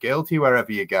 "Mysterious Girl" to you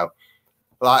wherever you go.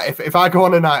 Like if I go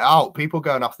on a night out, people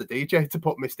go and ask the DJ to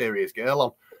put "Mysterious Girl"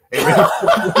 on.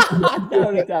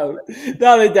 No, they don't.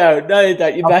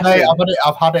 You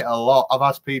I've had it a lot. I've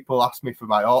asked people ask me for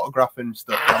my autograph and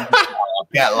stuff. And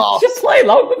get lost. You should play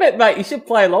along with it, mate. You should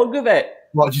play along with it.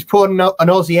 What, just put an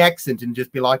Aussie accent and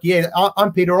just be like, yeah,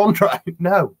 I'm Peter Andre.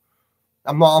 No,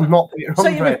 I'm not Peter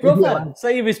Andre. Say you're his brother.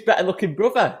 Say you're his better looking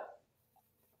brother.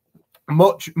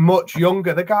 Much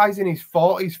younger. The guy's in his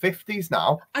 40s, 50s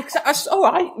now. That's all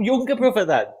right. Younger brother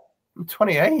then. I'm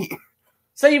 28.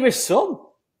 Say you're his son.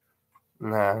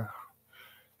 No.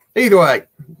 Either way,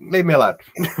 leave me alone.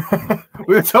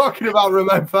 We were talking about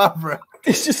Romain Faivre.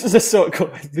 It's just as a sort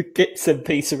of the Gibson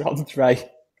Peter Andre.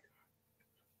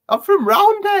 I'm from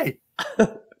Rounday.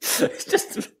 It's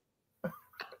just.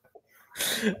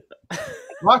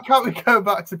 Why can't we go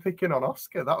back to picking on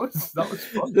Oscar? That was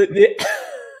fun.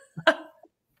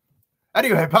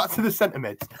 Anyway, back to the centre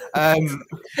mids.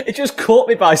 It just caught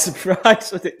me by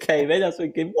surprise when it came in. I was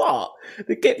thinking, what?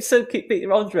 The Gibson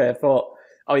Peter Andre. I thought,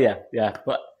 oh yeah,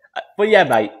 but yeah,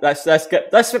 mate. Let's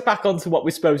get back onto what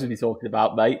we're supposed to be talking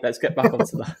about, mate. Let's get back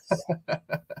onto that.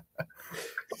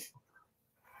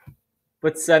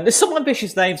 But there's some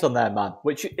ambitious names on there, man.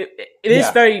 Which it is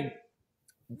very,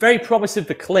 very promising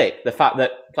for Klick. The fact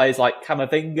that players like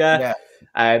Camavinga,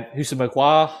 Houssem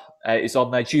Maguire is on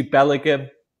there, Jude Bellingham.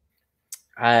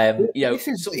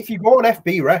 If you go on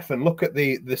FB Ref and look at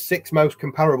the 6 most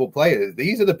comparable players,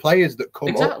 these are the players that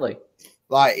come up.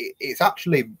 Like, it's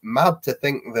actually mad to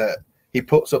think that he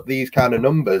puts up these kind of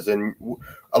numbers, and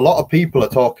a lot of people are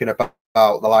talking about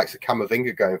the likes of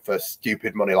Camavinga going for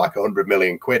stupid money like 100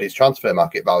 million quid. His transfer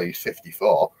market value is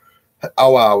 54.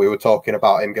 Oh wow, we were talking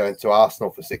about him going to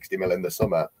Arsenal for 60 million in the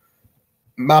summer.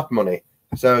 Mad money.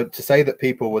 So to say that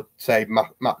people would say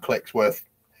Matt Klick's worth,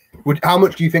 how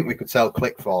much do you think we could sell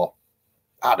Klick for?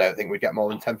 I don't think we'd get more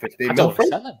than 10, 15 I don't want to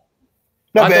sell him.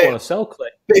 No, I don't want to sell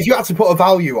Klick. But if you had to put a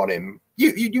value on him,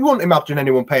 you wouldn't imagine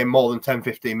anyone paying more than 10,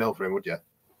 15 mil for him, would you?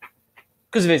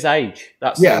 Because of his age.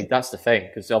 That's the thing.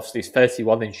 Because obviously he's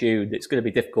 31 in June. It's going to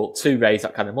be difficult to raise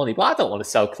that kind of money. But I don't want to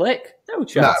sell Klick. No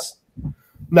chance.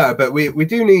 No, but we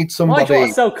do need somebody. Why do you want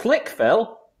to sell Klick,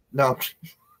 Phil? No.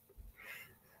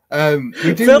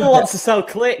 Phil wants to sell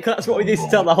Klick. That's what we need to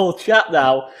tell the whole chat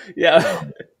now. Yeah.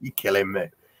 You're killing me.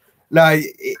 No,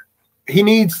 he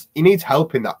needs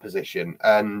help in that position,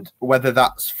 and whether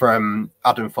that's from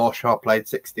Adam Forshaw played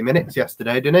 60 minutes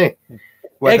yesterday, didn't he?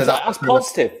 Whether that's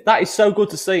positive. That is so good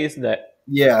to see, isn't it?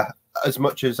 Yeah. As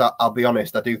much as I'll be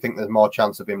honest, I do think there's more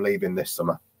chance of him leaving this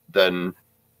summer than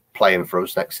playing for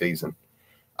us next season.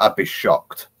 I'd be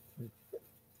shocked.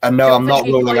 And no, I'm not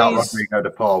ruling out Rodrigo de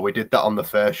Paul. We did that on the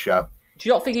first show. Do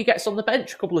you not think he gets on the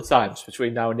bench a couple of times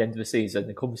between now and the end of the season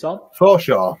and comes on? For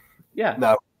sure. Yeah.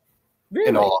 No. Really?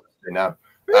 In all honesty, no.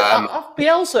 Really?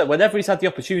 Bielsa, whenever he's had the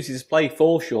opportunity to play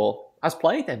Forshaw, has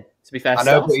played him, to be fair. I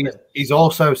know, but he's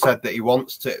also said that he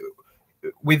wants to...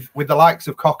 With the likes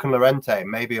of Koch and Llorente,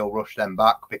 maybe he'll rush them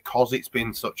back because it's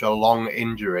been such a long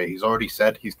injury. He's already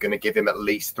said he's going to give him at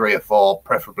least 3 or 4,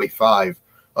 preferably 5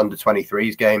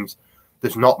 under-23s games.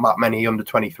 There's not that many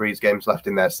under-23s games left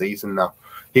in their season now.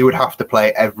 He would have to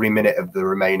play every minute of the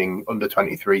remaining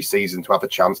under-23 season to have a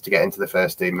chance to get into the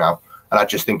first team now. And I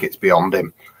just think it's beyond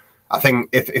him. I think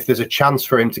if there's a chance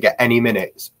for him to get any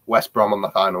minutes, West Brom on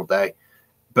the final day.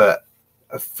 But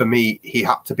for me, he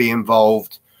had to be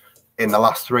involved in the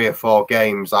last 3 or 4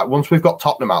 games. Like once we've got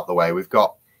Tottenham out the way, we've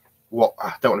got what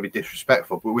I don't want to be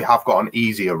disrespectful, but we have got an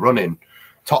easier run in.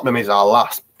 Tottenham is our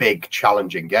last big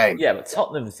challenging game. Yeah, but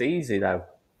Tottenham's easy though.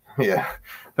 Yeah,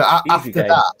 but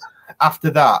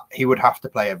after that, he would have to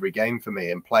play every game for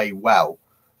me and play well.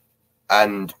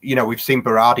 And you know, we've seen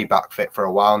Berardi back fit for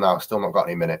a while now, still not got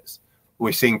any minutes.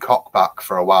 We've seen Koch back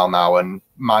for a while now, and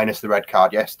minus the red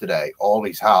card yesterday, all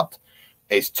he's had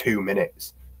is 2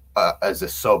 minutes. As a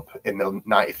sub in the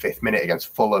 95th minute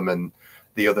against Fulham, and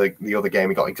the other game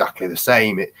he got exactly the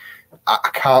same. I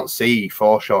can't see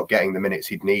Forshaw getting the minutes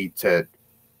he'd need to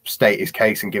state his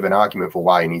case and give an argument for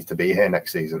why he needs to be here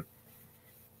next season.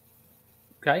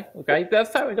 Okay,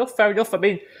 but fair enough. I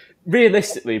mean,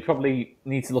 realistically, you probably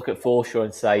need to look at Forshaw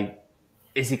and say,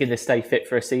 is he going to stay fit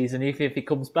for a season even if he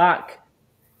comes back?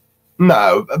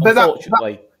 No, but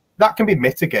unfortunately. That can be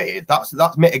mitigated.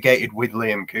 That's mitigated with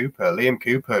Liam Cooper. Liam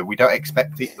Cooper, we don't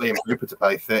expect Liam Cooper to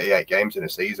play 38 games in a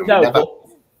season. No, but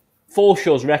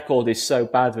Forshaw's record is so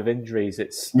bad with injuries.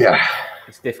 It's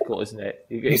difficult, isn't it?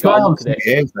 It's not on 2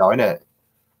 years now, isn't it?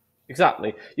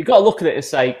 Exactly. You've got to look at it and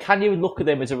say, can you look at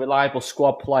him as a reliable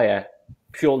squad player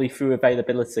purely through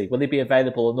availability? Will he be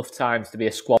available enough times to be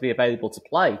a squad, be available to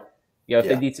play? You know, if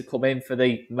they need to come in for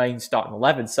the main starting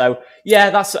 11. So,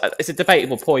 yeah, it's a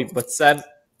debatable point, but...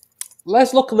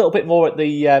 let's look a little bit more at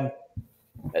the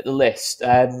list.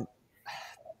 I'm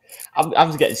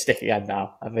just getting stick again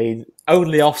now. I mean,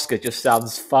 only Oscar just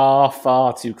sounds far,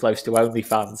 far too close to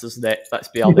OnlyFans, doesn't it? Let's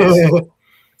be honest.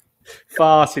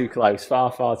 Far too close.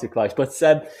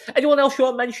 But anyone else you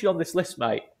want to mention on this list,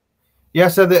 mate? Yeah,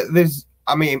 so there's...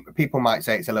 I mean, people might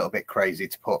say it's a little bit crazy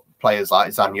to put players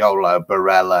like Zaniolo,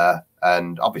 Barella,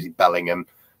 and obviously Bellingham,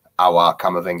 our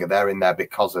Camavinga, they're in there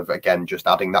because of, again, just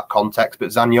adding that context. But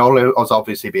Zaniolo has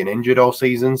obviously been injured all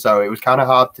season, so it was kind of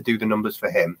hard to do the numbers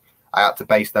for him. I had to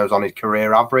base those on his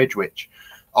career average, which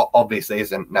obviously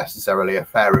isn't necessarily a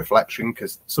fair reflection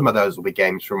because some of those will be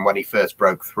games from when he first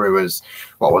broke through as,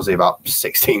 what was he, about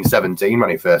 16, 17 when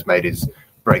he first made his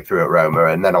breakthrough at Roma.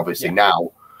 And then obviously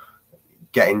now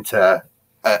getting to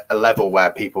a level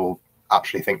where people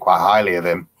actually think quite highly of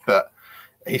him. But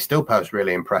he still posts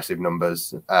really impressive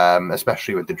numbers,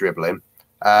 especially with the dribbling.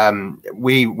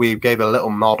 We gave a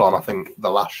little nod on, I think, the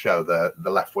last show, the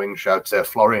left wing show, to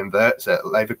Florian Wirtz at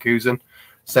Leverkusen,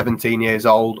 17 years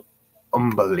old,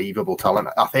 unbelievable talent.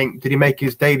 I think, did he make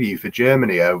his debut for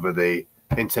Germany over the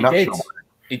international?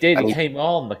 He did. He came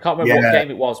on. I can't remember what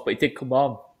game it was, but he did come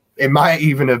on. It might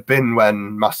even have been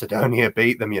when Macedonia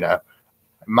beat them, you know.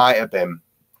 It might have been.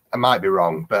 I might be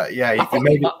wrong, but yeah. I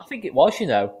think it was, you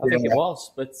know. I think it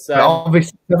was. But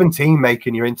obviously 17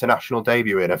 making your international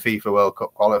debut in a FIFA World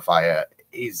Cup qualifier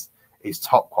is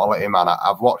top quality, man.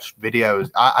 I've watched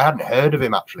videos. I hadn't heard of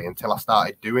him, actually, until I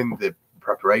started doing the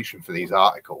preparation for these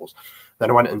articles.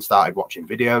 Then I went and started watching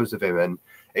videos of him, and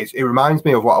it reminds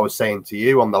me of what I was saying to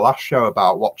you on the last show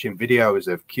about watching videos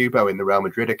of Kubo in the Real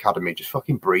Madrid academy just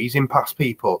fucking breezing past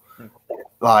people.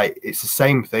 Like, it's the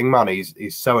same thing, man.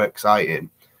 He's so exciting.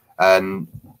 And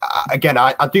again,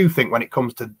 I do think when it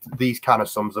comes to these kind of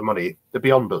sums of money, they're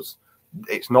beyond us.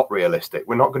 It's not realistic.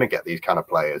 We're not going to get these kind of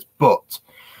players. But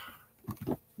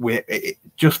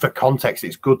just for context,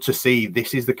 it's good to see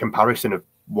this is the comparison of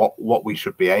what we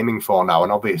should be aiming for now.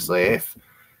 And obviously,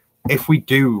 if we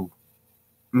do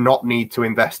not need to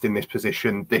invest in this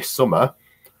position this summer,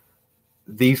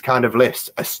 these kind of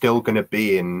lists are still going to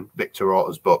be in Victor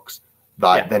Orta's books.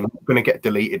 They're not going to get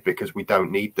deleted because we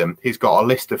don't need them. He's got a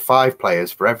list of 5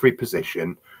 players for every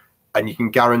position, and you can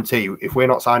guarantee if we're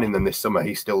not signing them this summer,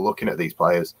 he's still looking at these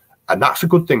players. And that's a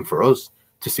good thing for us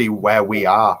to see where we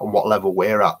are and what level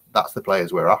we're at. That's the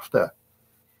players we're after.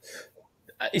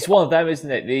 It's one of them, isn't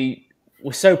it?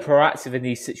 We're so proactive in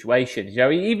these situations. You know,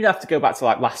 you even have to go back to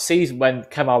like last season when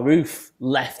Kamal Roof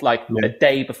left like a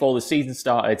day before the season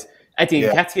started. Eddie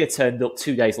Nketiah turned up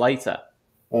 2 days later.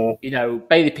 You know,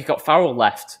 Bailey Pickett-Farrell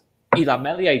left. Elan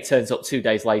Meslier turns up 2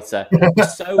 days later.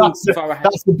 So far ahead.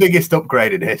 That's the biggest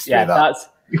upgrade in history. Yeah,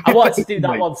 I wanted to do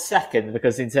that 1 second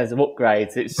because in terms of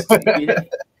upgrades, it's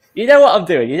you know what I'm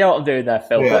doing. You know what I'm doing there,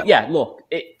 Phil. Yeah. But yeah, look,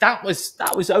 that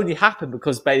was only happened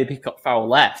because Bailey Pickett-Farrell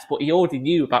left, but he already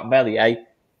knew about Meslier,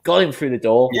 got him through the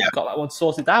door, got that one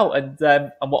sorted out, and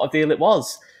what a deal it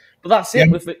was. But that's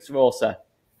it with Victor Orta.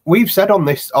 We've said on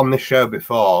this show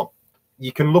before,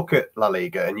 you can look at La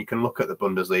Liga and you can look at the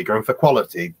Bundesliga, and for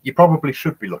quality, you probably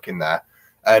should be looking there.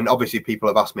 And obviously, people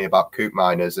have asked me about Coop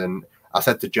Miners, and I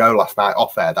said to Joe last night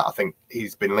off air that I think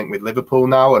he's been linked with Liverpool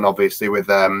now, and obviously with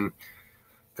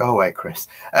go away, Chris.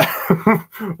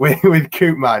 with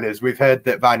Coop Miners, we've heard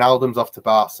that Wijnaldum's off to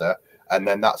Barca, and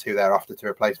then that's who they're after to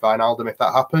replace Wijnaldum if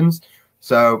that happens.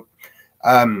 So,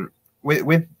 I've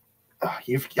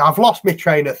lost my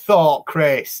train of thought,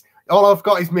 Chris. All I've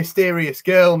got is Mysterious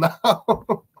Girl now.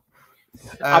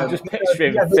 I'm just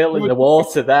picturing Phil in the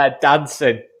water there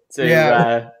dancing.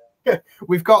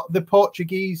 We've got the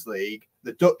Portuguese league,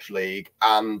 the Dutch league,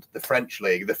 and the French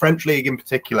league. The French league in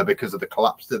particular because of the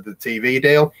collapse of the TV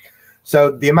deal.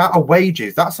 So the amount of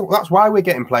wages, that's why we're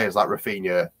getting players like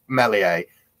Rafinha, Meslier,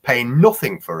 paying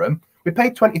nothing for them. We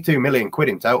paid 22 million quid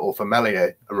in total for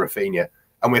Meslier and Rafinha,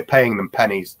 and we're paying them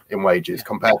pennies in wages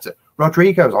compared to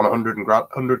Rodrigo's on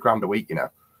 100 grand a week, you know.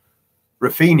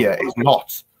 Rafinha is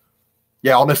not.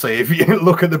 Yeah, honestly, if you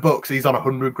look at the books, he's on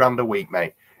 100 grand a week,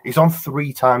 mate. He's on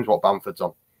 3 times what Bamford's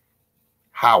on.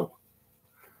 How?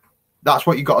 That's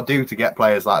what you got to do to get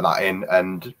players like that in,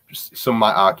 and some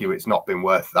might argue it's not been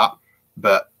worth that.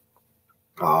 But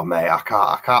oh mate,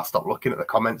 I can't stop looking at the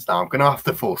comments now. I'm gonna have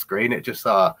to full screen it just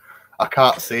so I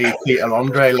can't see Peter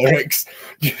Andre lyrics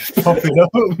just popping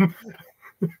up.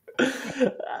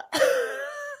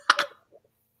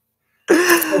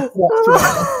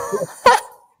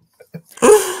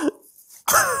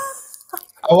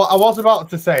 I was about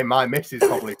to say my missus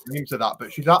probably dreams of that,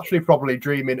 but she's actually probably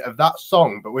dreaming of that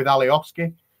song, but with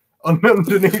Alioski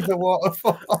underneath the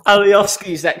waterfall.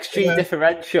 Alioski's extreme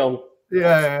differential.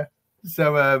 Yeah.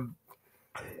 So,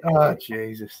 oh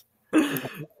Jesus.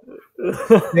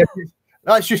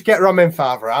 Let's just get Romain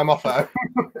Faivre. I'm off out.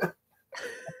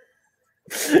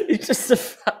 It's just a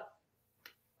fact.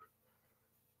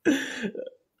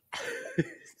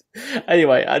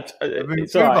 Anyway,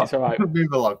 it's all right. It's all right.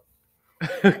 Move along.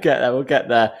 We'll get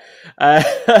there.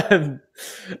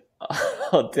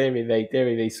 Oh, dear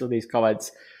me, some of these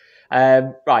comments.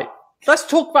 Right, let's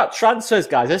talk about transfers,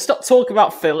 guys. Let's stop talking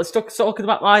about Phil. Let's stop talking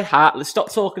about my hat. Let's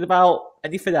stop talking about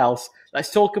anything else.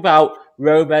 Let's talk about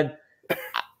Roman.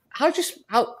 How do you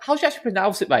actually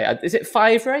pronounce it, mate? Is it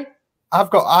Faivre?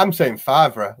 I'm saying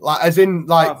Faivre, like as in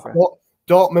like what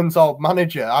Dortmund's old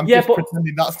manager. I'm just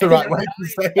pretending that's the right way to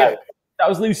say it. That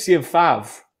was Lucien Favre.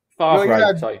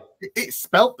 Sorry. It's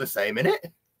spelt the same, isn't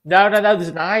it? No. There's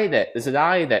an I in it. There's an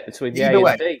I in it between the A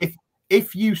and D.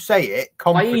 If you say it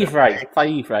confidently,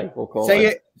 Faivre, we'll call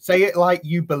it. Say it like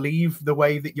you believe the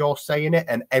way that you're saying it,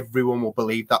 and everyone will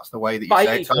believe that's the way that you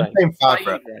say it. So I'm saying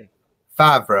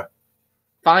Favre.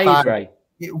 Faivre.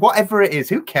 Whatever it is,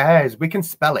 who cares? We can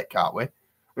spell it, can't we?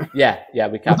 Yeah,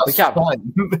 we can.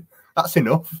 That's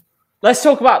enough. Let's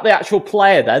talk about the actual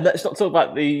player then. Let's not talk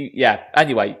about the... Yeah,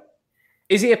 anyway.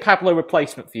 Is he a Pablo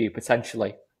replacement for you,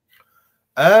 potentially?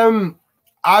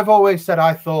 I've always said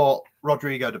I thought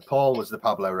Rodrigo de Paul was the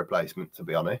Pablo replacement, to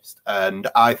be honest. And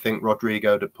I think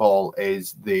Rodrigo de Paul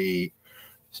is the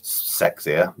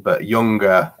sexier, but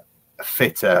younger,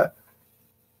 fitter,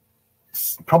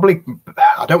 probably,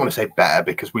 I don't want to say better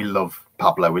because we love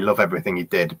Pablo. We love everything he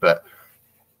did, but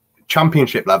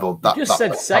championship level... You just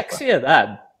said sexier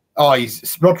then. Oh,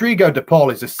 Rodrigo de Paul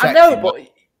is a sexy... I know, but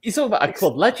you're talking about a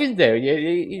club legend there.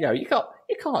 You can't...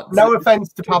 No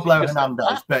offence to Pablo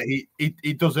Hernandez, but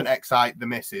he doesn't excite the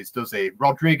misses, does he?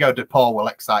 Rodrigo de Paul will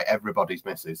excite everybody's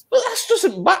misses. Well, that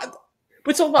doesn't matter.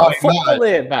 We're talking about football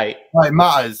here, mate. Well, it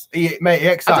matters. He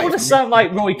excites. I don't want to sound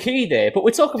like Roy Keane here, but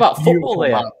we're talking about football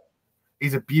here. Man.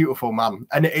 He's a beautiful man.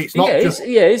 And it's not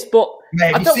He is, but...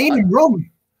 Mate, have you seen him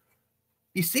run?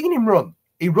 You've seen him run.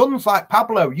 He runs like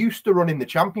Pablo used to run in the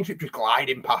Championship, just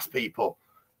gliding past people.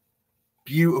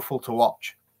 Beautiful to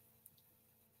watch.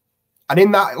 And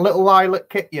in that little lilac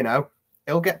kit,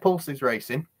 he'll get pulses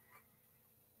racing.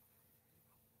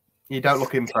 You don't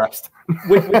look impressed.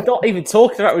 We're not even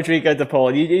talking about Rodrigo de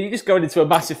Paul. You're just going into a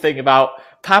massive thing about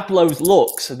Pablo's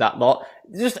looks and that lot.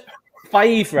 Just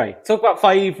Faivre. Talk about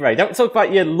Faivre. Don't talk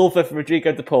about your love of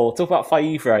Rodrigo de Paul. Talk about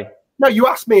Faivre. No, you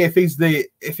asked me if he's the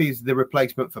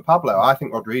replacement for Pablo. I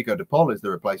think Rodrigo de Paul is the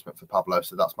replacement for Pablo,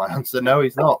 so that's my answer. No,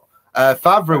 he's not.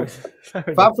 Faivre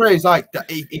is like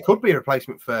he could be a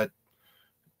replacement for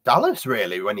Dallas,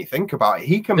 really, when you think about it.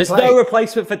 He can There's play. no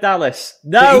replacement for Dallas.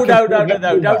 No.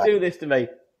 Don't do this to me.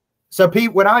 So,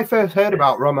 Pete, when I first heard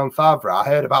about Romain Faivre, I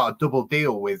heard about a double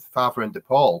deal with Faivre and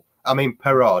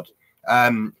Perraud.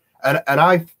 And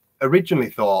I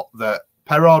originally thought that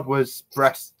Perraud was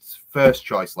Brest's first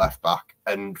choice left back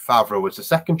and Faivre was the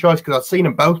second choice because I'd seen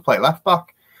them both play left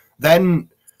back. Then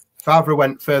Faivre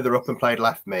went further up and played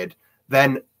left mid.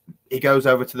 Then he goes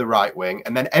over to the right wing.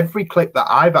 And then every clip that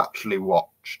I've actually watched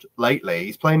lately,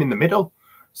 he's playing in the middle.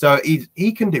 So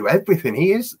he can do everything.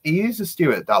 He is a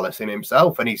Stuart Dallas in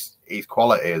himself, and he's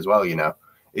quality as well. You know,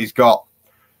 he's got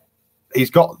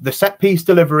the set piece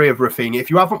delivery of Rafinha. If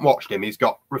you haven't watched him, he's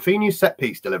got Rafinha's set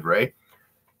piece delivery,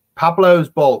 Pablo's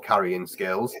ball carrying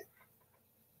skills.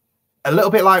 A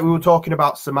little bit like we were talking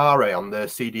about Samare on the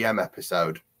CDM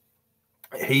episode.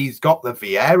 He's got the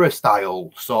Vieira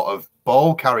style sort of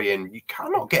ball carrying. You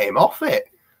cannot get him off it.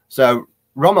 So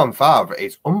Romain Faivre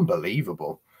is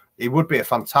unbelievable. He would be a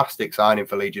fantastic signing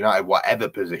for Leeds United, whatever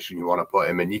position you want to put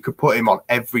him in. You could put him on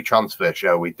every transfer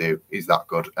show we do. He's that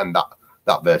good and that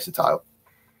versatile.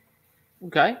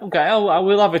 Okay. I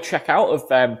will have a check out of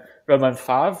Romain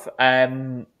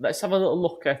Faivre. Let's have a little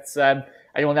look at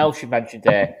anyone else you mentioned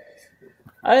there.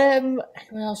 Anyone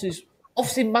else who's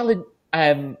obviously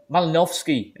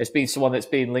Malinovsky has been someone that's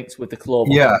been linked with the club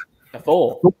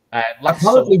before.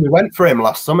 Apparently, we went for him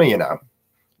last summer, you know.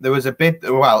 There was an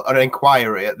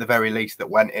inquiry at the very least that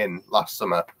went in last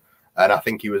summer. And I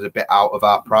think he was a bit out of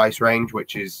our price range,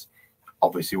 which is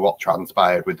obviously what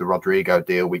transpired with the Rodrigo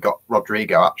deal. We got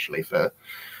Rodrigo actually for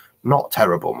not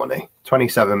terrible money.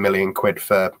 27 million quid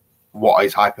for what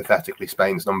is hypothetically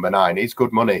Spain's number 9. It's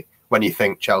good money when you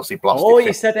think Chelsea blasted. Oh,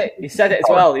 you said it. You said it as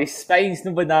well. He's Spain's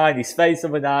number 9. He's Spain's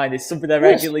number 9. It's something they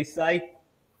regularly say.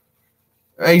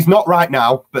 He's not right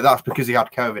now, but that's because he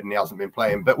had COVID and he hasn't been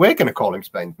playing. But we're going to call him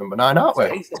Spain's number 9, aren't we?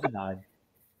 Spain's number 9.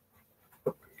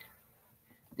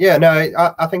 Yeah,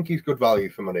 no, I think he's good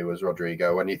value for money, was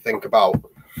Rodrigo. When you think about,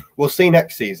 we'll see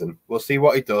next season. We'll see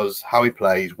what he does, how he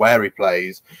plays, where he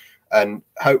plays. And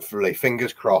hopefully,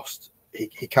 fingers crossed, he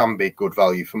can be good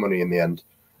value for money in the end.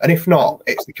 And if not,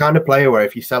 it's the kind of player where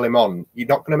if you sell him on, you're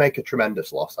not going to make a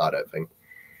tremendous loss, I don't think.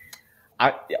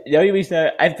 The only reason I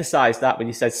emphasised that when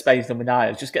you said Spain's number 9,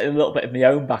 I was just getting a little bit of my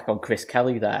own back on Chris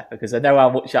Kelly there because I know how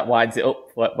much that winds him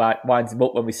up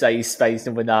when we say he's Spain's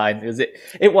number 9 because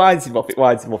it winds him up.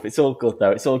 It's all good though.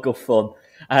 It's all good fun.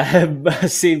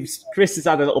 Seems Chris has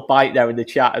had a little bite there in the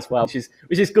chat as well,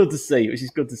 which is good to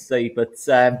see. But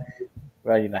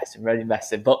really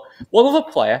messing. But one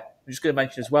other player I'm just going to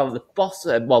mention as well at the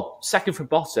bottom, second from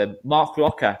bottom, Mark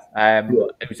Roca,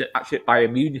 who's actually at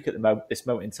Bayern Munich at this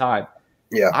moment in time.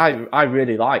 Yeah, I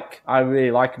really like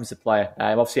him as a player.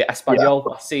 Obviously, at Espanyol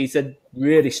last season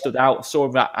really stood out. I saw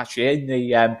him actually in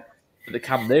the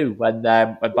Camp Nou when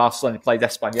Barcelona played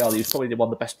Espanyol. He was probably one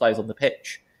of the best players on the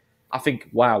pitch. I think,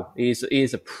 wow, he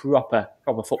is a proper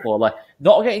footballer.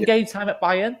 Not getting game time at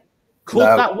Bayern. Could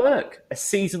that work? A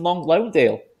season-long loan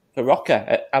deal for Roca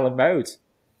at Ellen Road.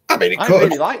 I mean, I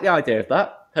really like the idea of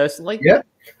that personally. Yeah,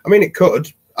 I mean, it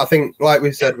could. I think, like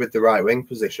we said with the right wing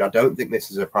position, I don't think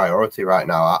this is a priority right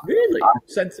now. Really?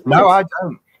 No, I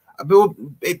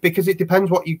don't. Because it depends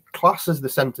what you class as the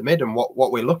centre mid and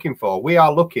what we're looking for. We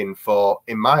are looking for,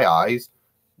 in my eyes,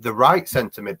 the right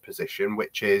centre mid position,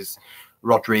 which is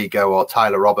Rodrigo or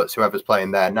Tyler Roberts, whoever's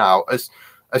playing there now. As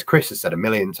Chris has said a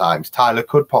million times, Tyler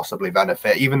could possibly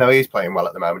benefit, even though he's playing well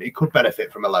at the moment. He could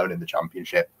benefit from a loan in the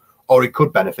Championship, or he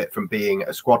could benefit from being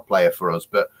a squad player for us.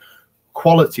 But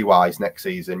quality-wise next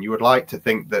season, you would like to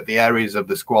think that the areas of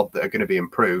the squad that are going to be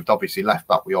improved, obviously left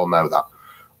back, we all know that,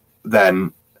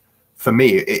 then for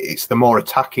me, it's the more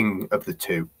attacking of the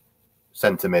two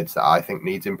centre mids that I think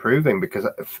needs improving, because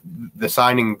the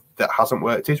signing that hasn't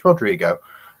worked is Rodrigo.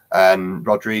 And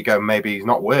Rodrigo, maybe he's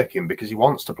not working because he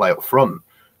wants to play up front.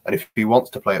 And if he wants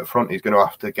to play up front, he's going to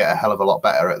have to get a hell of a lot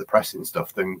better at the pressing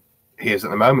stuff than he is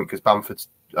at the moment, because Bamford's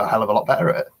a hell of a lot better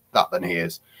at that than he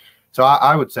is. So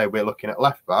I would say we're looking at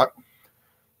left back,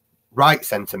 right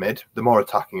centre mid, the more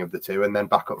attacking of the two, and then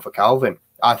back up for Calvin.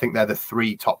 I think they're the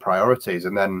 3 top priorities,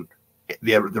 and then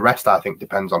the rest I think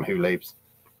depends on who leaves.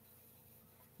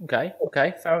 Okay,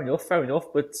 fair enough.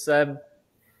 But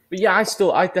yeah, I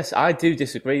do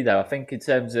disagree though. I think in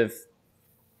terms of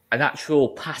an actual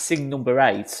passing number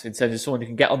 8 in terms of someone who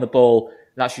can get on the ball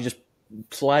and actually just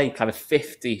play kind of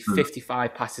 50,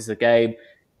 55 passes a game,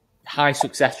 high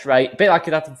success rate, a bit like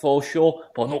an Adam Forshaw,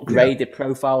 but an upgraded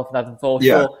profile of an Adam Forshaw.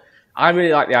 Yeah. I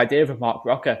really like the idea of a Mark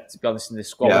Rocker, to be honest, in this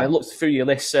squad. Yeah. When I looked through your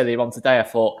list earlier on today, I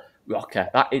thought, Rocker,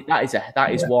 that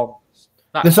is one.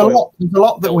 There's a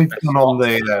lot that we've done on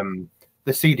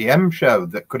the CDM show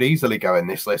that could easily go in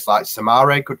this list. Like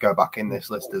Samare could go back in this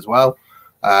list as well.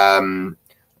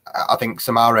 I think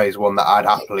Samare is one that I'd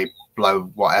happily blow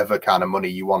whatever kind of money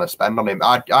you want to spend on him.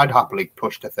 I'd happily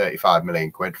push to 35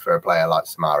 million quid for a player like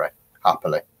Samare,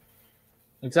 happily.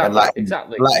 Exactly.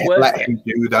 Let him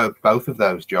do both of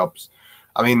those jobs.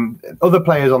 I mean, other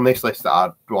players on this list that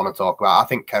I'd want to talk about, I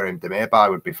think Kerim Demirbay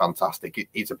would be fantastic.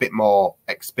 He's a bit more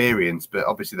experienced, but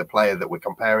obviously the player that we're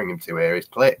comparing him to here is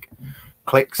Click.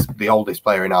 Click's the oldest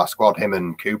player in our squad. Him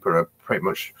and Cooper are pretty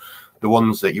much the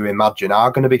ones that you imagine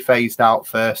are going to be phased out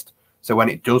first. So when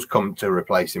it does come to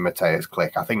replacing Mateusz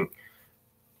Click, I think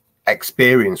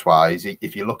experience-wise,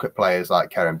 if you look at players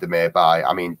like Kerim Demirbay,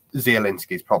 I mean,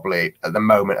 Zielinski's probably at the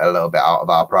moment a little bit out of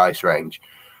our price range.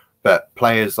 But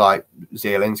players like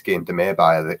Zielinski and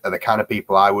Demirbay are the kind of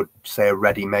people I would say are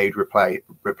ready-made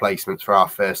replacements for our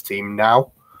first team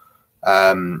now.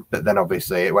 But then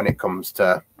obviously when it comes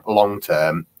to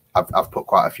long-term, I've put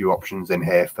quite a few options in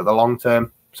here for the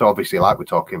long-term. So obviously, like we're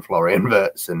talking Florian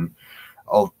Wirtz and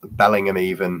Bellingham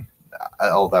even,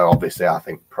 although obviously I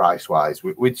think price-wise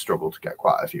we'd struggle to get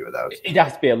quite a few of those. It'd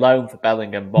have to be a loan for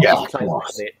Bellingham, but he's playing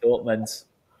at Dortmund.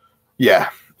 Yeah.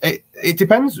 It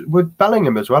depends with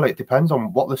Bellingham as well. It depends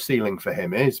on what the ceiling for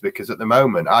him is, because at the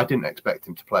moment I didn't expect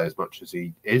him to play as much as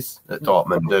he is at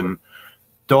Dortmund. And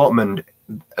Dortmund,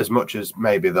 as much as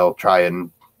maybe they'll try and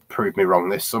prove me wrong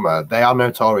this summer, they are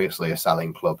notoriously a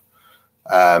selling club.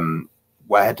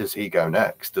 Where does he go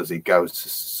next? Does he go to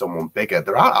someone bigger?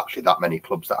 There aren't actually that many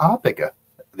clubs that are bigger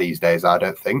these days, I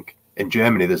don't think. In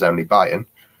Germany, there's only Bayern.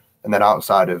 And then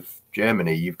outside of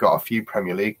Germany, you've got a few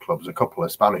Premier League clubs, a couple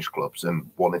of Spanish clubs, and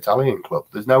one Italian club.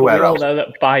 There's nowhere else. We all know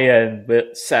that Bayern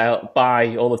will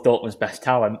buy all of Dortmund's best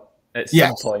talent at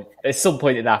some point. At some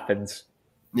point, it happens.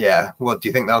 Yeah. Well, do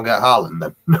you think they'll get Haaland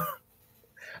then?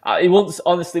 It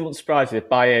wouldn't surprise me if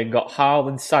Bayern got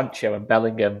Haaland, Sancho, and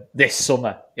Bellingham this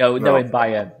summer. Knowing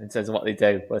Bayern in terms of what they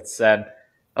do, but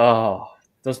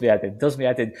does me head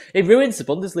in. It ruins the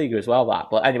Bundesliga as well.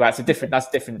 But anyway, that's a different. That's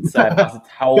a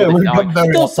whole different.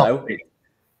 It does so.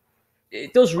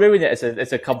 It does ruin it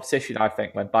as a competition, I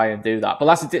think, when Bayern do that. But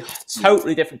that's a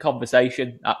totally different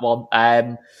conversation. That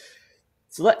one.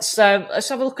 So let's have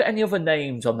a look at any other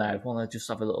names on there. I want to just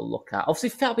have a little look at. Obviously,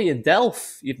 Fabian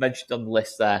Delph, you've mentioned on the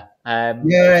list there.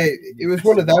 It was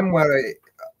one of them where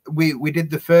we did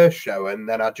the first show, and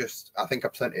then I think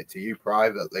I've sent it to you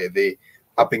privately.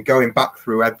 I've been going back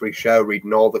through every show,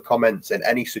 reading all the comments, and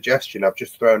any suggestion I've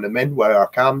just thrown them in where I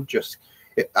can.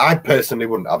 I personally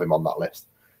wouldn't have him on that list.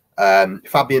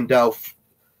 Fabian Delph,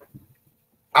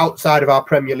 outside of our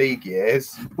Premier League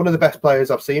years, one of the best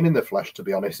players I've seen in the flesh, to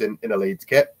be honest, in a Leeds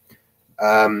kit.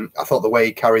 I thought the way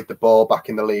he carried the ball back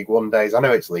in the League One days, I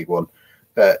know it's League One,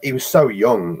 but he was so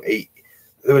young.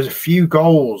 There was a few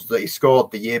goals that he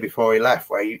scored the year before he left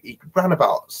where he ran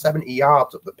about 70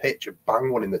 yards up the pitch and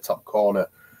banged one in the top corner.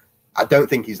 I don't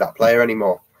think he's that player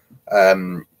anymore.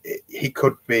 He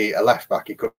could be a left back.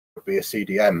 He could be a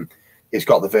CDM. He's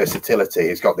got the versatility.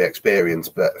 He's got the experience.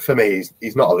 But for me,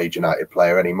 he's not a Leeds United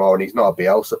player anymore, and he's not a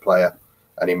Bielsa player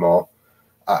anymore.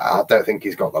 I don't think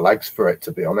he's got the legs for it,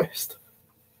 to be honest.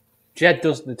 Jed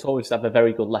does notoriously have a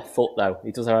very good left foot, though.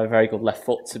 He does have a very good left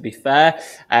foot, to be fair.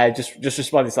 Just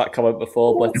responding to that comment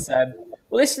before. But,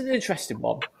 this is an interesting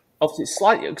one. Obviously, it's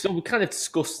slightly, because we kind of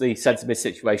discussed the centre-mid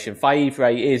situation.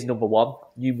 Faivre is number one,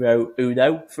 numero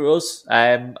uno for us.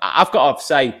 I've got to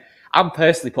say, I'm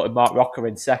personally putting Mark Rocker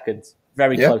in second.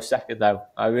 Very close second, though.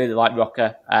 I really like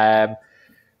Rocker.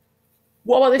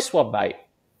 What about this one, mate?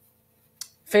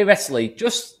 Theoretically,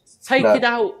 just take it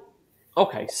out.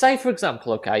 Okay, say, for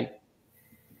example,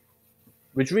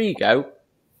 Rodrigo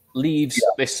leaves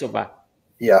this summer.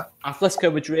 Yeah.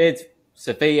 Atletico Madrid,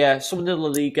 Sevilla, someone in La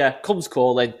Liga comes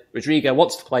calling. Rodrigo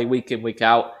wants to play week in, week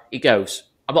out. He goes.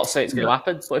 I'm not saying it's going to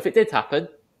happen, but if it did happen,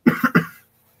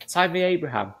 Tammy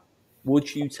Abraham,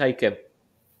 would you take him?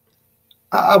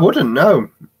 I wouldn't, no.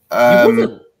 You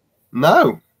wouldn't?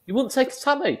 No. You wouldn't take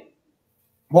Tammy?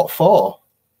 What for?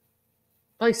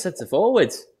 Play centre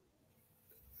forward.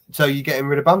 So you're getting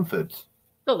rid of Bamford?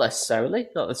 Not necessarily,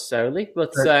 but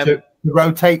to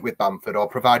rotate with Bamford or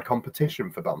provide competition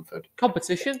for Bamford.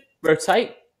 Competition,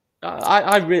 rotate.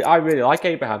 I really like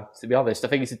Abraham, to be honest. I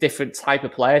think he's a different type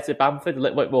of player to Bamford, a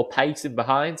little bit more pace in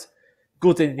behind.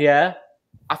 good in the air.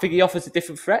 I think he offers a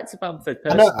different threat to Bamford,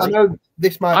 personally. I know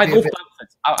this might be love Bamford.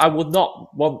 I would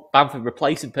not want Bamford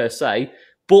replacing per se,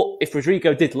 but if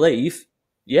Rodrigo did leave,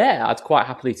 yeah, I'd quite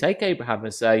happily take Abraham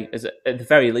as at the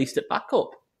very least at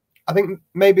backup. I think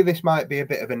maybe this might be a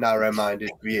bit of a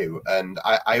narrow-minded view, and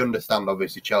I understand,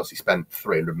 obviously, Chelsea spent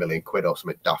 300 million quid or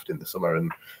something daft in the summer,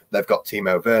 and they've got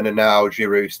Timo Werner now,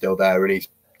 Giroud's still there, and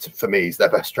for me, he's their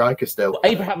best striker still. Well,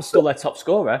 Abraham's still their top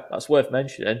scorer. That's worth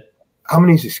mentioning. How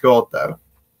many has he scored, though?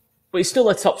 But he's still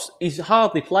a top. He's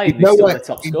hardly played. He's still a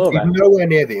top scorer. He's nowhere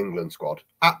near the England squad.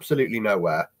 Absolutely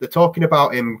nowhere. They're talking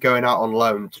about him going out on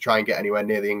loan to try and get anywhere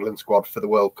near the England squad for the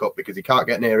World Cup because he can't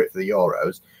get near it for the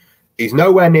Euros. He's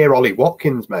nowhere near Ollie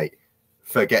Watkins, mate,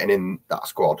 for getting in that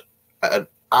squad. And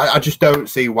I just don't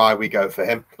see why we go for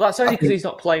him. Well, that's only because he's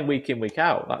not playing week in, week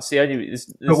out. That's the only.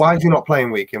 But why is he not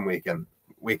playing week in, week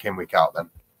out then?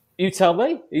 You tell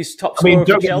me. He's top scorer. I mean,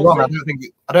 don't get me wrong.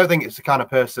 I don't think it's the kind of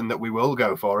person that we will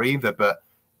go for either. But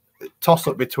toss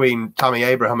up between Tammy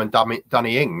Abraham and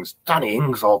Danny Ings. Danny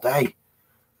Ings all day.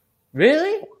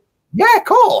 Really? Yeah, of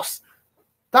course.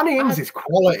 Danny Ings is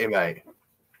quality, mate.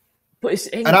 But Ings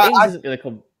isn't going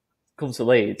to come to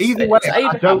Leeds. Either way,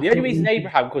 the only reason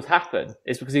Abraham could happen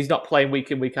is because he's not playing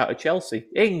week in, week out at Chelsea.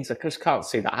 Ings, I just can't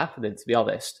see that happening, to be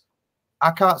honest.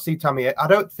 I can't see Tammy. I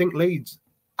don't think Leeds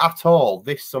at all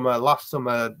this summer, last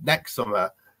summer, next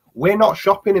summer. We're not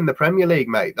shopping in the Premier League,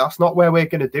 mate. That's not where we're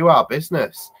going to do our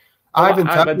business. Ivan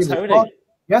Toney.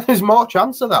 Yeah, there's more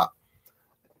chance of that.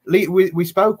 We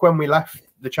spoke when we left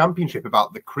the Championship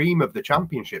about the cream of the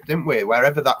Championship, didn't we?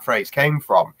 Wherever that phrase came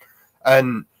from.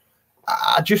 And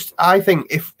I think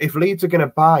if Leeds are going to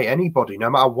buy anybody, no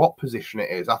matter what position it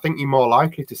is, I think you're more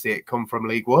likely to see it come from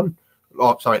League One.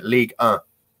 Or, sorry, League 1.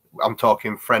 I'm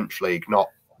talking French League, not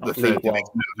the third division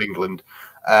of England.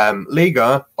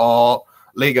 Liga or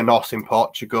Liga NOS in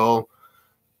Portugal.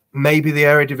 Maybe the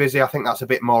Eredivisie, I think that's a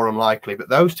bit more unlikely. But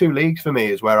those two leagues for me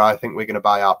is where I think we're going to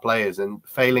buy our players. And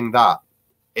failing that,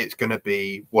 it's going to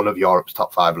be one of Europe's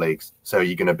top 5 leagues. So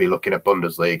you're going to be looking at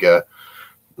Bundesliga,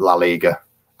 La Liga.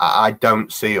 I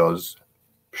don't see us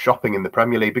shopping in the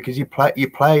Premier League because you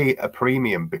play a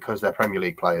premium because they're Premier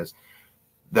League players.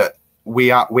 That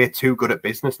we're too good at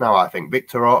business now. I think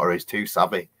Victor Orta is too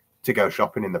savvy to go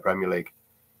shopping in the Premier League.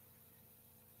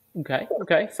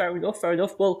 Okay, fair enough.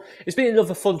 Well, it's been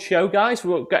another fun show, guys.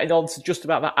 We're getting on to just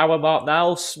about that hour mark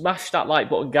now. Smash that like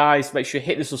button, guys. Make sure you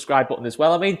hit the subscribe button as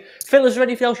well. I mean, Phil, is there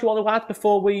anything else you want to add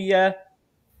before we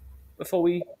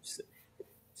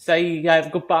say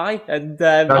goodbye? And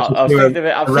I was thinking of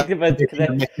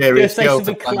a say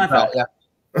something clever.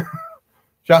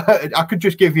 I could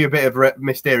just give you a bit of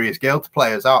mysterious guilt to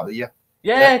play us out.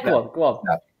 Yeah, go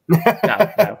on.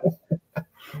 No.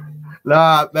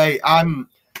 Nah, mate,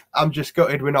 I'm just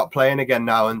gutted we're not playing again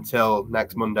now until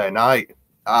next Monday night.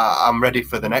 I'm ready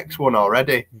for the next one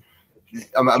already.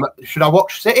 Should I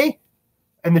watch City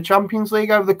in the Champions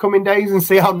League over the coming days and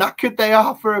see how knackered they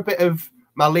are for a bit of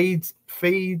my Leeds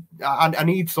feed? I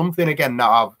need something again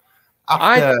now.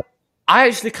 I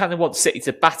actually kind of want City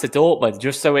to batter Dortmund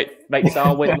just so it makes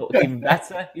our win look even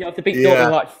better. You know, if they beat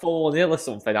Dortmund like 4-0 or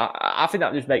something, I think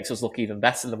that just makes us look even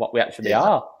better than what we actually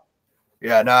are.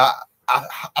 Yeah, no,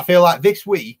 I feel like this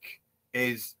week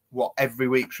is what every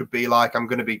week should be like. I'm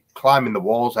going to be climbing the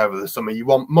walls over the summer. You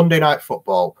want Monday night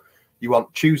football. You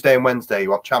want Tuesday and Wednesday.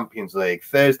 You want Champions League.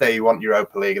 Thursday, you want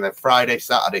Europa League. And then Friday,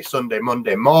 Saturday, Sunday,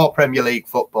 Monday, more Premier League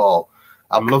football.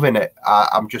 I'm loving it.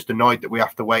 I'm just annoyed that we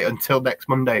have to wait until next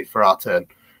Monday for our turn,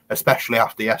 especially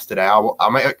after yesterday.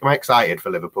 I'm excited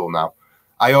for Liverpool now.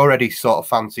 I already sort of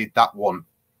fancied that one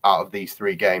out of these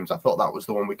 3 games. I thought that was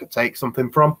the one we could take something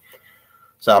from.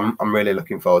 So I'm really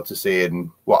looking forward to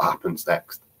seeing what happens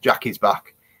next. Jackie's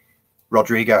back.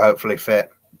 Rodrigo hopefully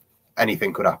fit.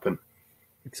 Anything could happen.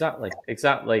 Exactly.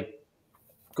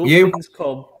 Good things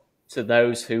come to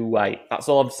those who wait. That's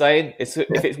all I'm saying. If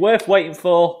it's worth waiting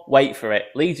for, wait for it.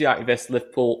 Leeds United vs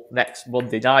Liverpool next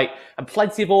Monday night. And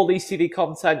plenty of all these TV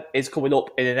content is coming up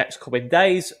in the next coming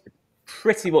days.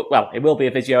 Pretty much, well, it will be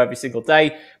a video every single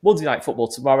day. Monday Night Football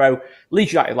tomorrow.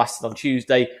 Leeds United lasting on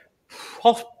Tuesday.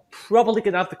 Probably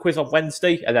going to have the quiz on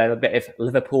Wednesday, and then a bit of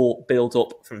Liverpool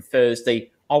build-up from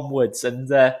Thursday onwards. And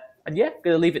yeah,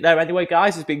 going to leave it there anyway,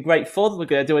 guys. It's been great fun. We're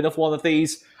going to do another one of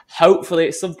these, hopefully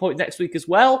at some point next week as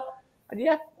well.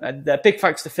 And big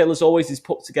thanks to Phil, as always. He's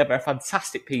put together a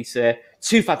fantastic piece here.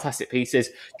 2 fantastic pieces.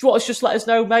 Do you want to just let us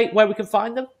know, mate, where we can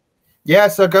find them? Yeah,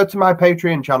 so go to my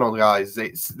Patreon channel, guys.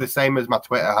 It's the same as my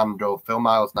Twitter handle,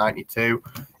 PhilMiles92.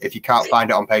 If you can't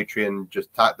find it on Patreon,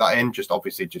 just type that in. Just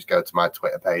go to my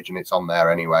Twitter page and it's on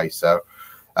there anyway. So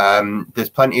There's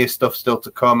plenty of stuff still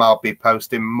to come. I'll be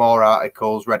posting more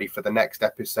articles ready for the next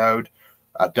episode.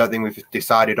 I don't think we've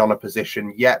decided on a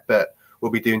position yet, but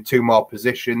we'll be doing 2 more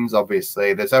positions.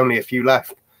 Obviously, there's only a few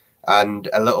left, and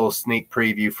a little sneak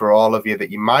preview for all of you that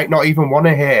you might not even want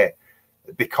to hear.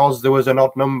 Because there was an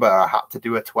odd number, I had to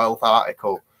do a 12th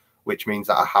article, which means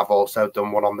that I have also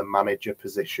done one on the manager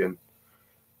position.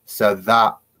 So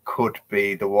that could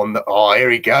be the one that... Oh, here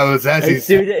he goes. He's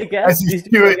doing it again. He's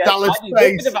doing it. I knew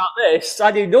nothing about this.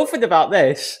 I knew nothing about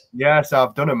this. Yes,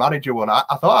 I've done a manager one. I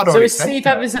thought I'd already... So is Steve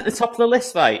Evans at the top of the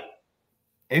list, mate?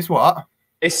 Is what?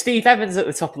 Is Steve Evans at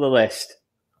the top of the list?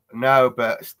 No,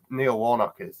 but Neil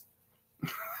Warnock is.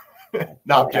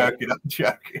 No, I'm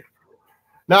joking.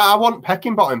 No, I want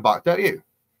Peckinbottom back, don't you?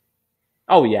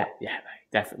 Oh, yeah, mate,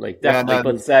 definitely. Yeah, no,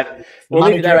 but we'll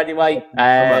leave it there anyway.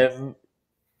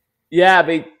 Yeah, I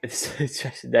mean, it's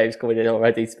interesting names coming in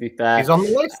already, to be fair. He's on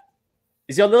the list.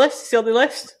 Is he on the list? Is he on the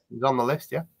list? He's on the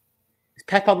list, yeah. Is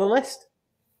Pep on the list?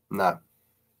 No.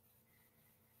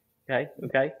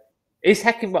 Okay. Is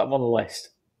Heckingbottom on the list?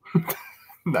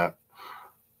 No.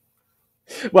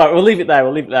 Well, we'll leave it there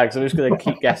because I'm just going to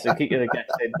keep guessing.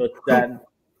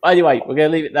 But anyway, we're going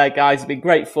to leave it there, guys. It's been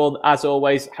great fun, as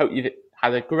always. Hope you've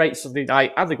had a great Sunday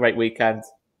night and a great weekend.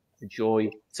 Enjoy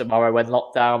tomorrow when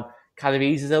lockdown kind of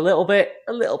eases a little bit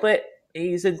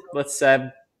easing. But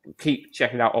keep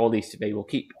checking out all these to me. We'll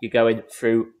keep you going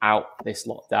throughout this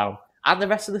lockdown and the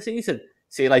rest of the season.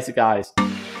 See you later, guys.